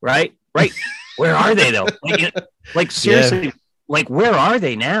right. Where are they though? Like seriously, yeah. Like where are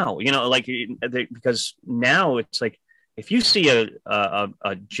they now? You know, like because now it's like, if you see a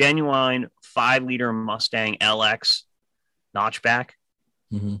genuine 5-liter Mustang LX notchback,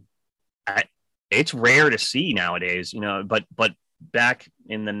 mm-hmm, it's rare to see nowadays, you know, but back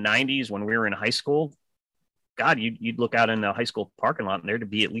in the 90s when we were in high school, God, you'd look out in the high school parking lot and there'd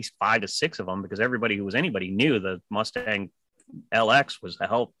be at least 5 to 6 of them, because everybody who was anybody knew the Mustang LX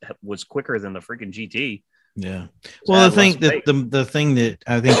was quicker than the freaking GT. Yeah. Well, the thing that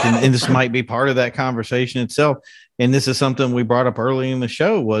I think, and this might be part of that conversation itself, and this is something we brought up early in the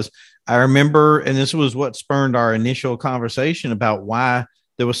show, was I remember, and this was what spurred our initial conversation about why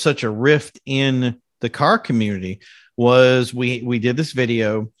there was such a rift in the car community, was we did this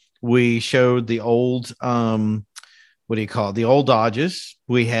video. We showed the old, what do you call it? The old Dodges.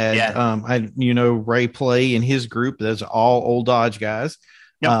 We had, Ray Play and his group. Those are all old Dodge guys.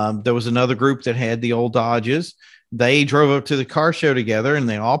 Yep. There was another group that had the old Dodges. They drove up to the car show together, and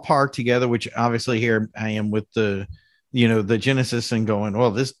they all parked together, which obviously here I am with the Genesis and going,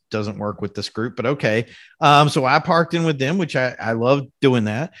 well, this doesn't work with this group, but okay. So I parked in with them, which I love doing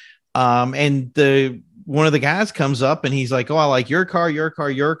that. And one of the guys comes up and he's like, oh, I like your car.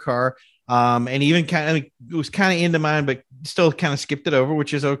 And even it was kind of into mine, but still kind of skipped it over,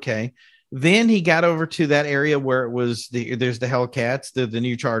 which is okay. Then he got over to that area where it was there's the Hellcats, the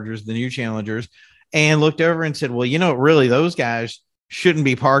new Chargers, the new Challengers, and looked over and said, well, really, those guys shouldn't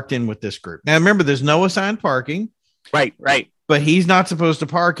be parked in with this group. Now, remember, there's no assigned parking. Right. But he's not supposed to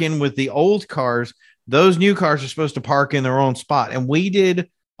park in with the old cars. Those new cars are supposed to park in their own spot. And we did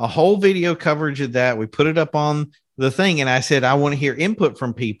a whole video coverage of that. We put it up on the thing. And I said, I want to hear input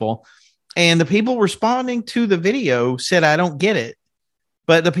from people. And the people responding to the video said, I don't get it.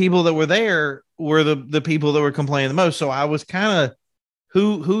 But the people that were there were the people that were complaining the most. So I was kind of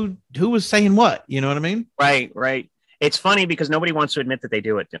who was saying what, you know what I mean? Right. It's funny because nobody wants to admit that they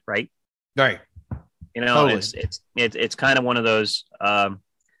do it, right? Right. Totally. It's kind of one of those,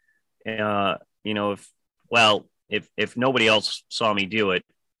 if nobody else saw me do it,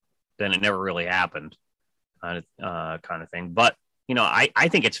 then it never really happened, kind of thing. But, I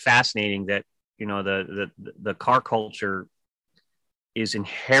think it's fascinating that, the car culture is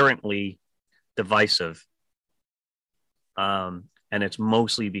inherently divisive. And it's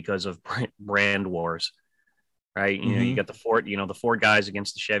mostly because of brand wars, right? Mm-hmm. You got the Ford guys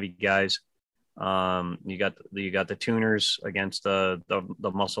against the Chevy guys. You got the tuners against the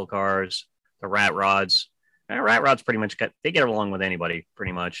muscle cars, the rat rods. And rat rods pretty much they get along with anybody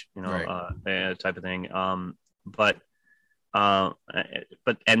pretty much, right. Type of thing. But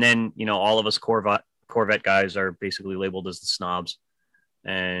and then, all of us Corvette guys are basically labeled as the snobs.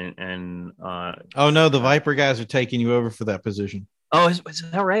 And oh no, the Viper guys are taking you over for that position. Oh, is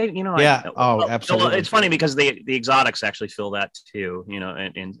that right? Yeah. Absolutely. It's funny because the exotics actually feel that too,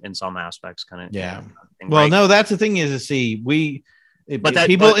 in some aspects, kind of. Yeah. Thing, well, right? No, that's the thing is to see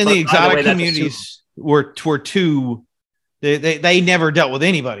people in the exotic communities were too. They never dealt with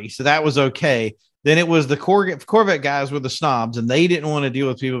anybody, so that was okay. Then it was the Corvette guys were the snobs, and they didn't want to deal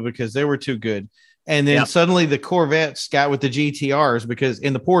with people because they were too good. And then suddenly the Corvettes got with the GTRs because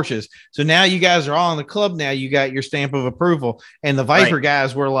in the Porsches. So now you guys are all in the club. Now you got your stamp of approval. And the Viper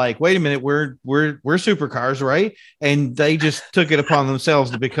guys were like, wait a minute, we're supercars, right? And they just took it upon themselves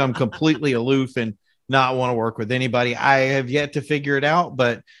to become completely aloof and not want to work with anybody. I have yet to figure it out.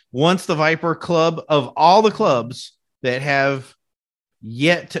 But once the Viper Club, of all the clubs that have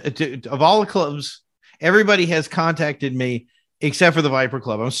yet of all the clubs, everybody has contacted me except for the Viper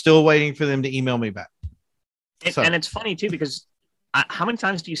Club. I'm still waiting for them to email me back. And it's funny too, because how many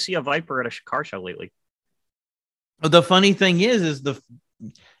times do you see a Viper at a car show lately? The funny thing is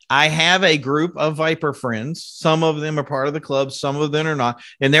I have a group of Viper friends. Some of them are part of the club. Some of them are not.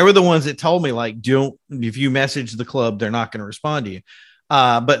 And they were the ones that told me, like, if you message the club, they're not going to respond to you.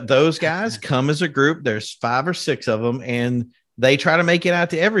 But those guys come as a group. There's 5 or 6 of them, and they try to make it out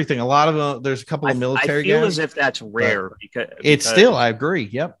to everything. A lot of them, there's a couple of military guys. I feel as if that's rare. Because it's still, I agree.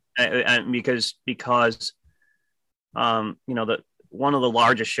 Yep. Because one of the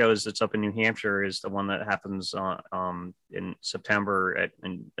largest shows that's up in New Hampshire is the one that happens in September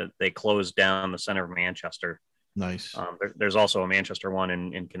and they closed down the center of Manchester. Nice. There's also a Manchester one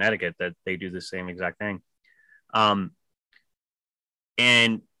in Connecticut that they do the same exact thing.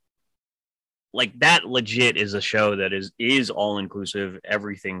 And like that legit is a show that is all inclusive.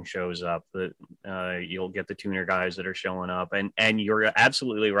 Everything shows up. That you'll get the tuner guys that are showing up, and you're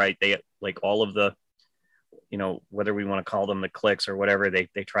absolutely right. They like all of the, whether we want to call them the cliques or whatever. They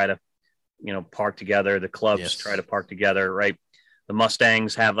try to, park together. The clubs try to park together, right? The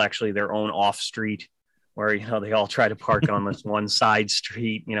Mustangs have actually their own off street where they all try to park on this one side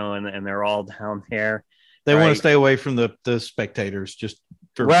street, and they're all down there. They want to stay away from the spectators, just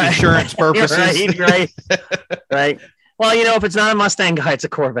for insurance purposes. right. Well, if it's not a Mustang guy, it's a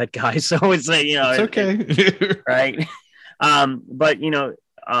Corvette guy. So it's it's okay. Right. But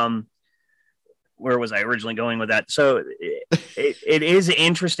where was I originally going with that? So it is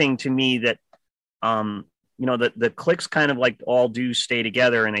interesting to me that, the cliques kind of like all do stay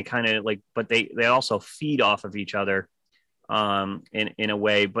together and they kind of like, but they also feed off of each other in a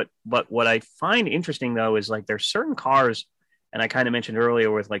way. But what I find interesting though, is like, there's certain cars, and I kind of mentioned earlier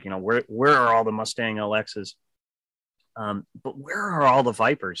with like, where are all the Mustang LXs? But where are all the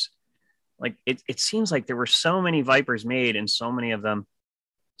Vipers? Like, it seems like there were so many Vipers made and so many of them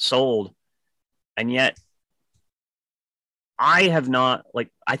sold. And yet I have not, like,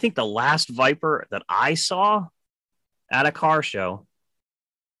 I think the last Viper that I saw at a car show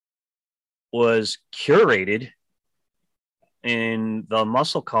was curated in the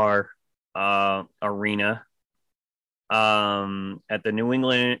muscle car arena at the New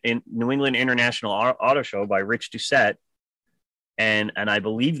England International Auto Show by Rich Doucette, and I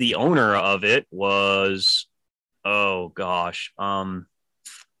believe the owner of it was what's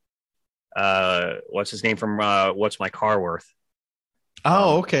his name from What's My Car Worth?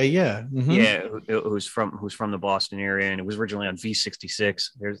 Oh, okay, yeah, yeah, who's from the Boston area, and it was originally on V66.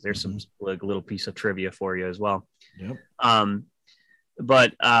 There's some like little piece of trivia for you as well. Yep.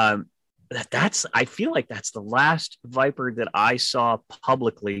 But that's I feel like that's the last Viper that I saw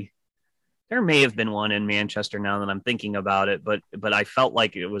publicly. There may have been one in Manchester now that I'm thinking about it, but I felt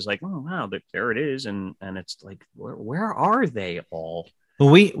like it was like, oh wow, there it is, and it's like, where are they all? Well,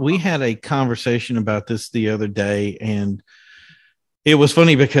 we had a conversation about this the other day, and it was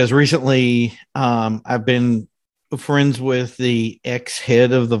funny because recently I've been friends with the ex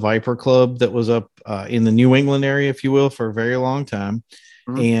head of the Viper Club that was up in the New England area, if you will, for a very long time.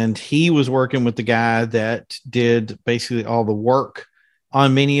 Mm-hmm. And he was working with the guy that did basically all the work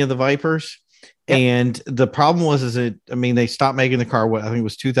on many of the Vipers. Yep. And the problem was, they stopped making the car. I think it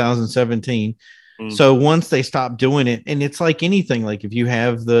was 2017. So once they stop doing it, and it's like anything, like if you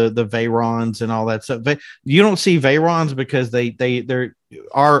have the Veyrons and all that stuff, you don't see Veyrons because they're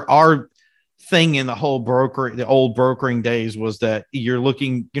our thing in the old brokering days was that you're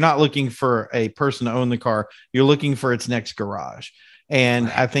not looking for a person to own the car, you're looking for its next garage.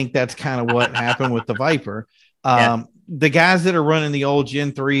 And I think that's kind of what happened with the Viper. The guys that are running the old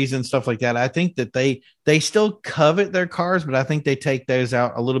Gen 3s and stuff like that, I think that they still covet their cars, but I think they take those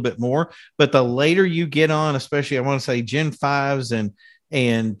out a little bit more. But the later you get on, especially I want to say Gen 5s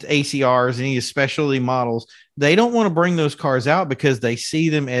and ACRs, any specialty models, they don't want to bring those cars out because they see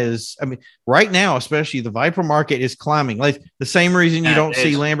them as, right now, especially the Viper market is climbing. Like the same reason you don't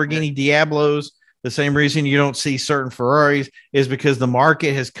see Lamborghini Diablos, the same reason you don't see certain Ferraris is because the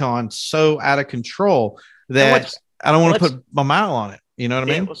market has gone so out of control that I don't want to put my mile on it. You know what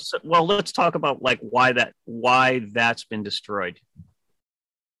I mean? Well, let's talk about like why that's been destroyed.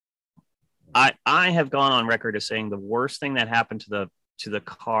 I have gone on record as saying the worst thing that happened to the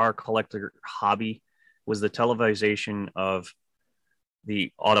car collector hobby was the televisation of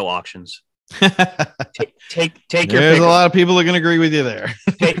the auto auctions. take your There's a lot of people that can agree with you there.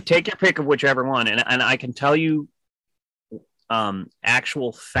 take your pick of whichever one, and I can tell you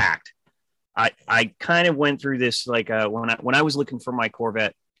actual fact. I kind of went through this like when I was looking for my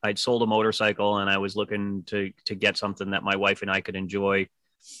Corvette. I'd sold a motorcycle and I was looking to get something that my wife and I could enjoy.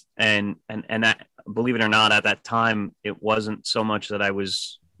 And that, believe it or not, at that time, it wasn't so much that I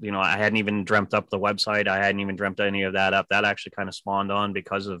was, I hadn't even dreamt up the website. I hadn't even dreamt any of that up. That actually kind of spawned on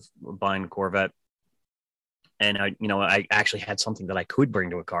because of buying a Corvette. And I actually had something that I could bring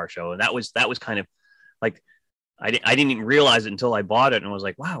to a car show. And that was kind of like, I didn't even realize it until I bought it and was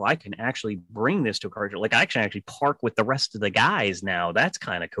like, wow, I can actually bring this to a car show. Like I can actually park with the rest of the guys now. That's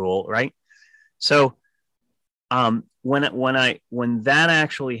kind of cool. Right. So, when that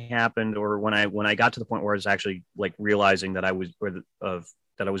actually happened, or when I got to the point where I was actually like realizing that I was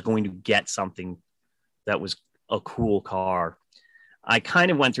going to get something that was a cool car, I kind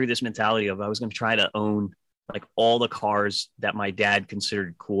of went through this mentality of I was going to try to own like all the cars that my dad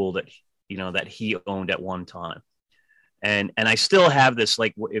considered cool that he owned at one time. And I still have this,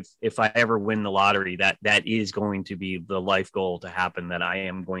 like, if I ever win the lottery, that is going to be the life goal to happen, that I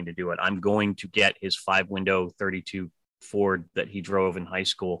am going to do it. I'm going to get his 5-window 32 Ford that he drove in high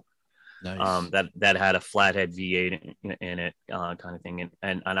school. Nice. That had a flathead V8 in it, kind of thing.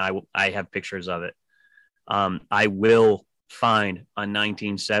 And I have pictures of it. I will find a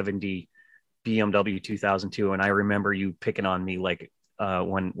 1970 BMW 2002. And I remember you picking on me, like,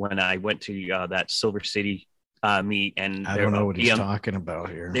 when I went to that Silver City meet, and I don't know what he's talking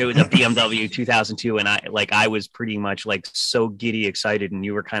about here. There was a BMW 2002, and I was pretty much like so giddy excited, and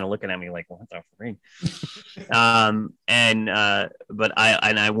you were kind of looking at me like, what the freak? But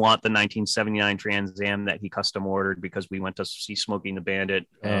I want the 1979 Trans Am that he custom ordered because we went to see Smokey and the Bandit.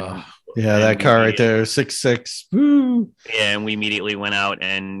 And that car right there, 6.6. Woo! Yeah, and we immediately went out,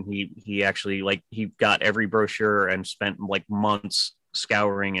 and he actually, like, he got every brochure and spent like months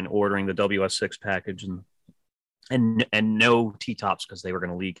scouring and ordering the WS6 package and no T-tops because they were going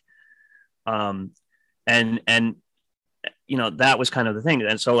to leak. And that was kind of the thing.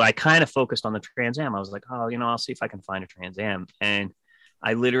 And so I kind of focused on the Trans Am. I was like, I'll see if I can find a Trans Am. And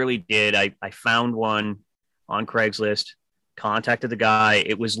I literally did. I found one on Craigslist, contacted the guy.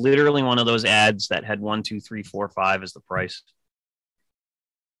 It was literally one of those ads that had 1, 2, 3, 4, 5 as the price.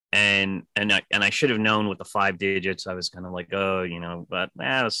 And I should have known with the 5 digits. I was kind of like, but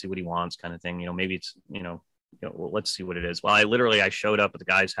let's see what he wants, kind of thing. Maybe it's, well, let's see what it is. Well, I showed up at the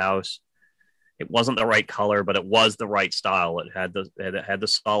guy's house. It wasn't the right color, but it was the right style. It had the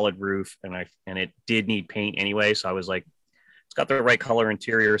solid roof, and it did need paint anyway. So I was like, it's got the right color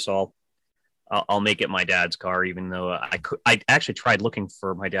interior, so I'll make it my dad's car, even though I actually tried looking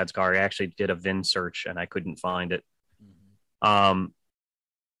for my dad's car. I actually did a VIN search and I couldn't find it.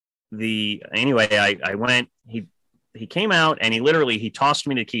 I went. He came out and he tossed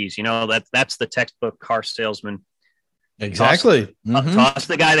me the keys. You know, that's the textbook car salesman. Exactly. Toss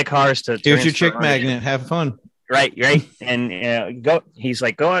the guy the cars to. Here's your chick magnet. Have fun. Right. And go. He's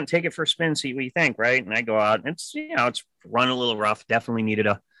like, go out and take it for a spin, see what you think. Right. And I go out, and it's run a little rough. Definitely needed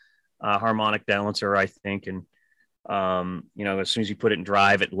a harmonic balancer, I think. And as soon as you put it in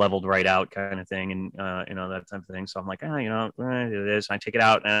drive, it leveled right out, kind of thing, and that type of thing. So I'm like, it is. I take it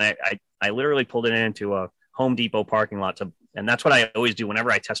out, and I literally pulled it into a Home Depot parking lot and that's what I always do whenever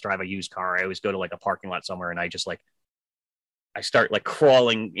I test drive a used car. I always go to like a parking lot somewhere, and I just I start like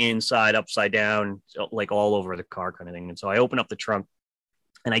crawling inside, upside down, like all over the car, kind of thing. And so I open up the trunk,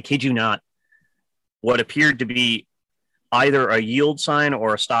 and I kid you not, what appeared to be either a yield sign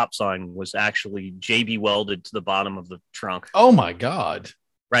or a stop sign was actually JB welded to the bottom of the trunk. Oh my God.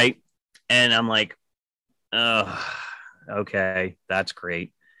 Right. And I'm like, okay, that's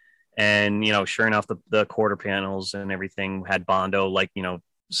great. And, sure enough, the quarter panels and everything had Bondo,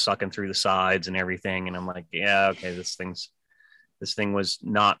 sucking through the sides and everything. And I'm like, yeah, okay, this thing was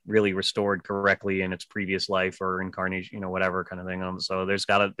not really restored correctly in its previous life or incarnation, whatever kind of thing. So there's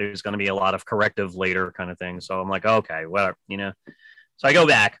going to be a lot of corrective later kind of thing. So I'm like, okay, whatever, So I go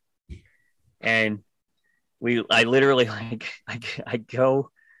back, and I literally I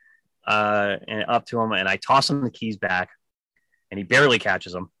go and up to him, and I toss him the keys back, and he barely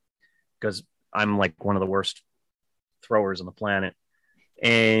catches them because I'm like one of the worst throwers on the planet.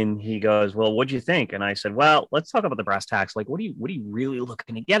 And he goes, well, what'd you think? And I said, well, let's talk about the brass tacks. Like, what are you really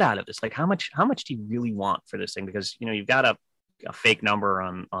looking to get out of this? Like, how much do you really want for this thing? Because, you've got a fake number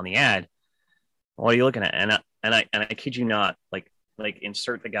on the ad. What are you looking at? And I kid you not, like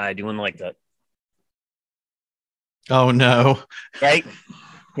insert the guy doing like the, oh no. Right.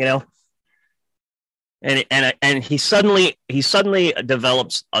 And he suddenly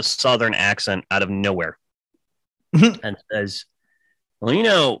develops a Southern accent out of nowhere and says,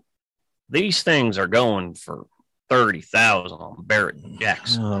 well, these things are going for 30,000 on Barrett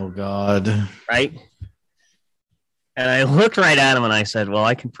Jacks. Oh God. Right. And I looked right at him and I said, well,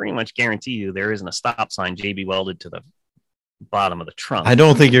 I can pretty much guarantee you there isn't a stop sign JB welded to the bottom of the trunk. I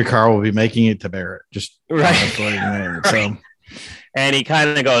don't think your car will be making it to Barrett. Just right. Right. So. And he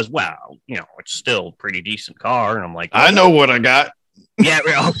kind of goes, well, it's still a pretty decent car. And I'm like, I know what I got. Yeah,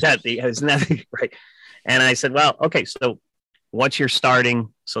 isn't that right? And I said, well, okay, so what's your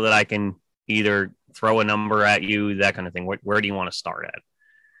starting so that I can either throw a number at you, that kind of thing? Where do you want to start at?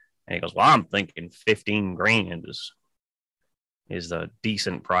 And he goes, well, I'm thinking 15 grand is a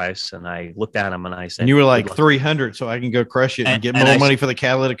decent price. And I looked at him and I said, and you were like 300, so I can go crush it and get more money for the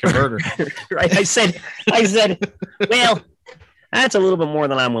catalytic converter. Right. I said, well, that's a little bit more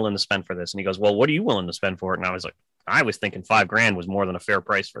than I'm willing to spend for this. And he goes, well, what are you willing to spend for it? And I was like, I was thinking $5,000 was more than a fair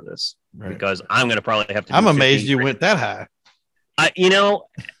price for this, right? Because I'm going to probably have to. I'm amazed you went that high.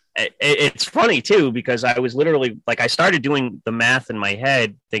 It's funny too, because I was literally I started doing the math in my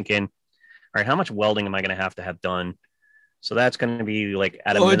head thinking, all right, how much welding am I going to have done? So that's going to be like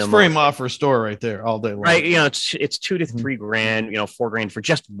at a minimum. It's frame off for store right there all day long. Right. It's $2,000 to $3,000, $4,000 for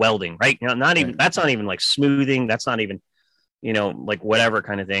just welding, right? That's not even like smoothing. That's not even, like whatever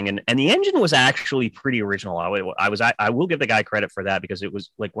kind of thing. And the engine was actually pretty original. I will give the guy credit for that, because it was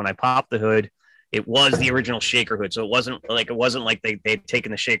like when I popped the hood, it was the original shaker hood. So it wasn't like they'd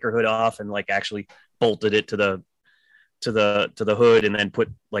taken the shaker hood off and like actually bolted it to the hood and then put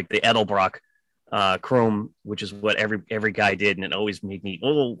like the Edelbrock chrome, which is what every guy did. And it always made me,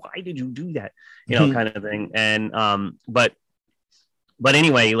 oh, why did you do that? Kind of thing. And, but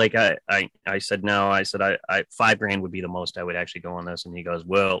anyway, like I said, no, I said, I $5,000 would be the most I would actually go on this. And he goes,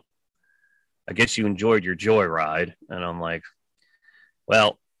 well, I guess you enjoyed your joyride. And I'm like,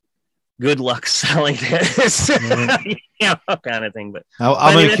 well, good luck selling this, kind of thing. But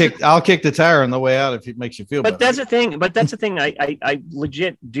I'll kick the tire on the way out if it makes you feel better. That's the thing. I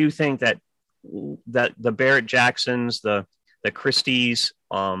legit do think that the Barrett Jacksons, the Christies,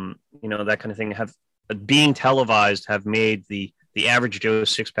 that kind of thing have being televised have made the average Joe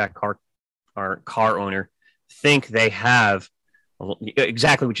six-pack car owner think they have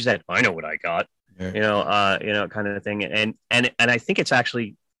exactly what you said. I know what I got, kind of thing. And I think it's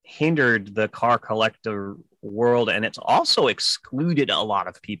actually hindered the car collector world, and it's also excluded a lot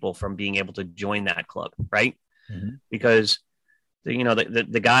of people from being able to join that club, right? Mm-hmm. Because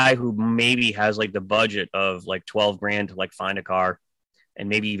the guy who maybe has like the budget of like $12,000 to like find a car and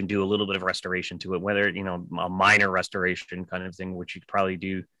maybe even do a little bit of restoration to it, whether a minor restoration kind of thing, which you could probably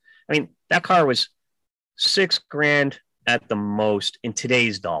do. I mean, that car was $6,000 at the most in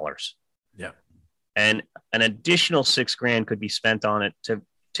today's dollars. Yeah. And an additional $6,000 could be spent on it to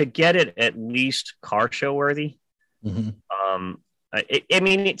to get it at least car show worthy. Mm-hmm. I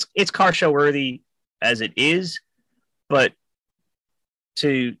mean, it's car show worthy as it is, but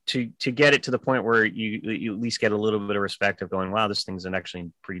to get it to the point where you at least get a little bit of respect of going, wow, this thing's in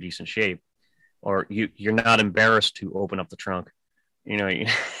actually pretty decent shape, or you're not embarrassed to open up the trunk, you know,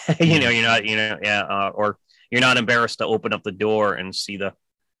 you're not, or you're not embarrassed to open up the door and see the,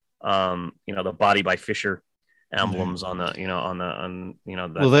 the Body by Fisher emblems on the,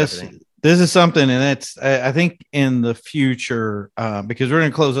 this is something, and that's, I think in the future, because we're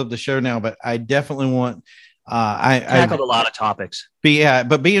going to close up the show now, but I definitely want, I tackled a lot of topics.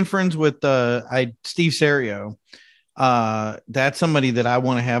 But being friends with Steve Serio, that's somebody that I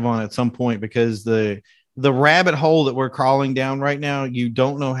want to have on at some point, because the rabbit hole that we're crawling down right now, you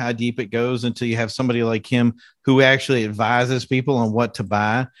don't know how deep it goes until you have somebody like him who actually advises people on what to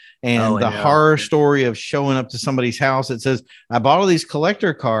buy. And horror story of showing up to somebody's house that says, I bought all these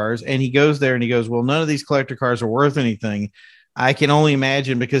collector cars, and he goes there and he goes, well, none of these collector cars are worth anything. I can only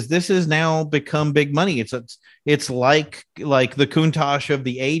imagine, because this has now become big money. It's like the Countach of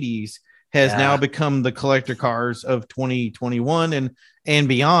the 80s has now become the collector cars of 2021 and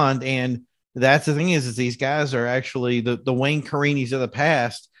beyond. And that's the thing is these guys are actually the Wayne Carinis of the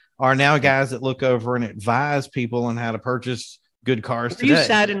past are now guys that look over and advise people on how to purchase good cars today.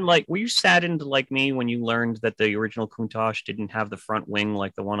 Were you saddened like me when you learned that the original Countach didn't have the front wing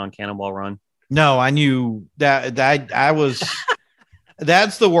like the one on Cannonball Run? No, I knew that I was.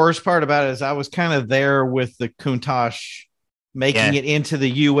 That's the worst part about it, is I was kind of there with the Countach making it into the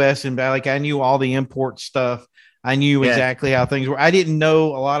U.S. and like I knew all the import stuff. I knew exactly how things were. I didn't know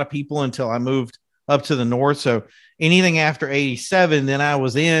a lot of people until I moved up to the north. So anything after 87, then I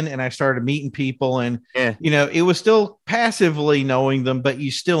was in and I started meeting people, and it was still passively knowing them, but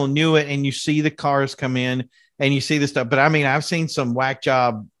you still knew it, and you see the cars come in. And you see this stuff, but I mean, I've seen some whack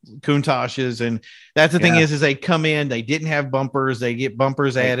job Countaches, and that's the thing is they come in, they didn't have bumpers, they get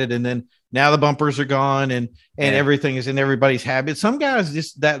bumpers added, and then now the bumpers are gone, and everything is in everybody's habit. Some guys,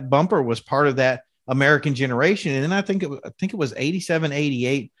 just that bumper was part of that American generation, and then I think it was 87,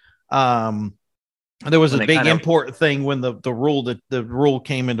 88. There was a big import thing when the rule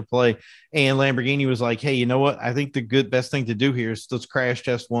came into play, and Lamborghini was like, hey, you know what? I think the best thing to do here is let's crash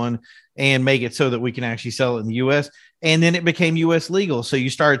test one and make it so that we can actually sell it in the US. And then it became US legal. So you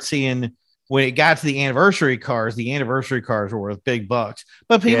start seeing when it got to the anniversary cars were worth big bucks,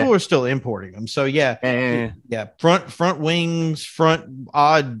 but people were still importing them. So front wings, front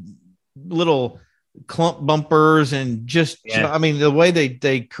odd little clump bumpers, and just, I mean, the way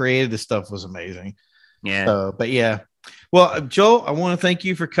they created the stuff was amazing. Well, Joel, I want to thank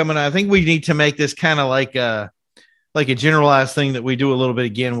you for coming on. I think we need to make this kind of like a generalized thing that we do a little bit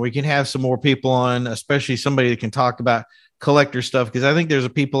again. We can have some more people on, especially somebody that can talk about collector stuff, because I think there's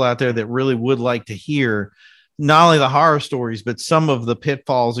people out there that really would like to hear not only the horror stories, but some of the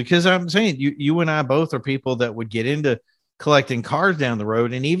pitfalls. Because I'm saying you and I both are people that would get into collecting cars down the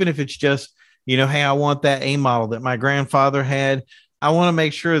road. And even if it's just, hey, I want that A model that my grandfather had, I want to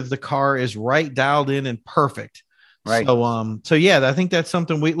make sure that the car is right, dialed in, and perfect. Right. So I think that's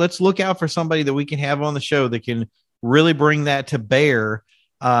something let's look out for somebody that we can have on the show that can really bring that to bear.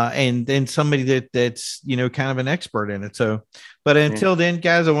 And then somebody that's, kind of an expert in it. So, but until then,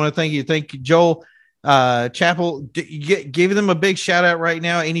 guys, I want to thank you. Thank you, Joel Chappell. Give them a big shout out right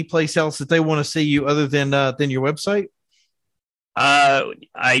now. Any place else that they want to see you other than your website?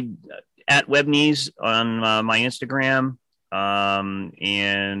 I at Webknees on my Instagram.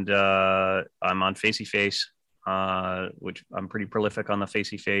 And I'm on Facey Face, which I'm pretty prolific on the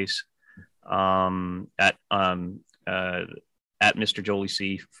Facey Face. At Mr. Jolie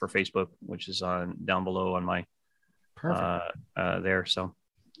C for Facebook, which is on down below on my there. So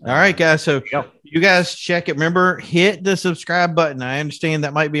all right, guys. So you guys check it. Remember, hit the subscribe button. I understand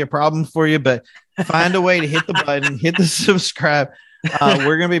that might be a problem for you, but find a way to hit the button, hit the subscribe.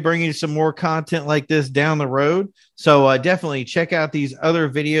 We're going to be bringing you some more content like this down the road. So definitely check out these other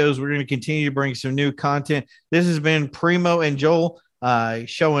videos. We're going to continue to bring some new content. This has been Primo and Joel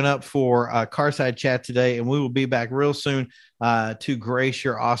showing up for Carside Chat today, and we will be back real soon to grace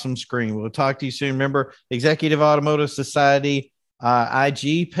your awesome screen. We'll talk to you soon. Remember, Executive Automotive Society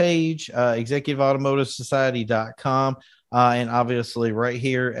IG page, executiveautomotivesociety.com. And obviously right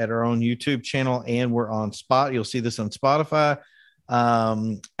here at our own YouTube channel, and we're on Spot. You'll see this on Spotify,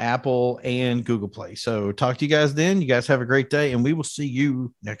 Apple, and Google Play. So talk to you guys then. You guys have a great day, and we will see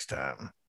you next time.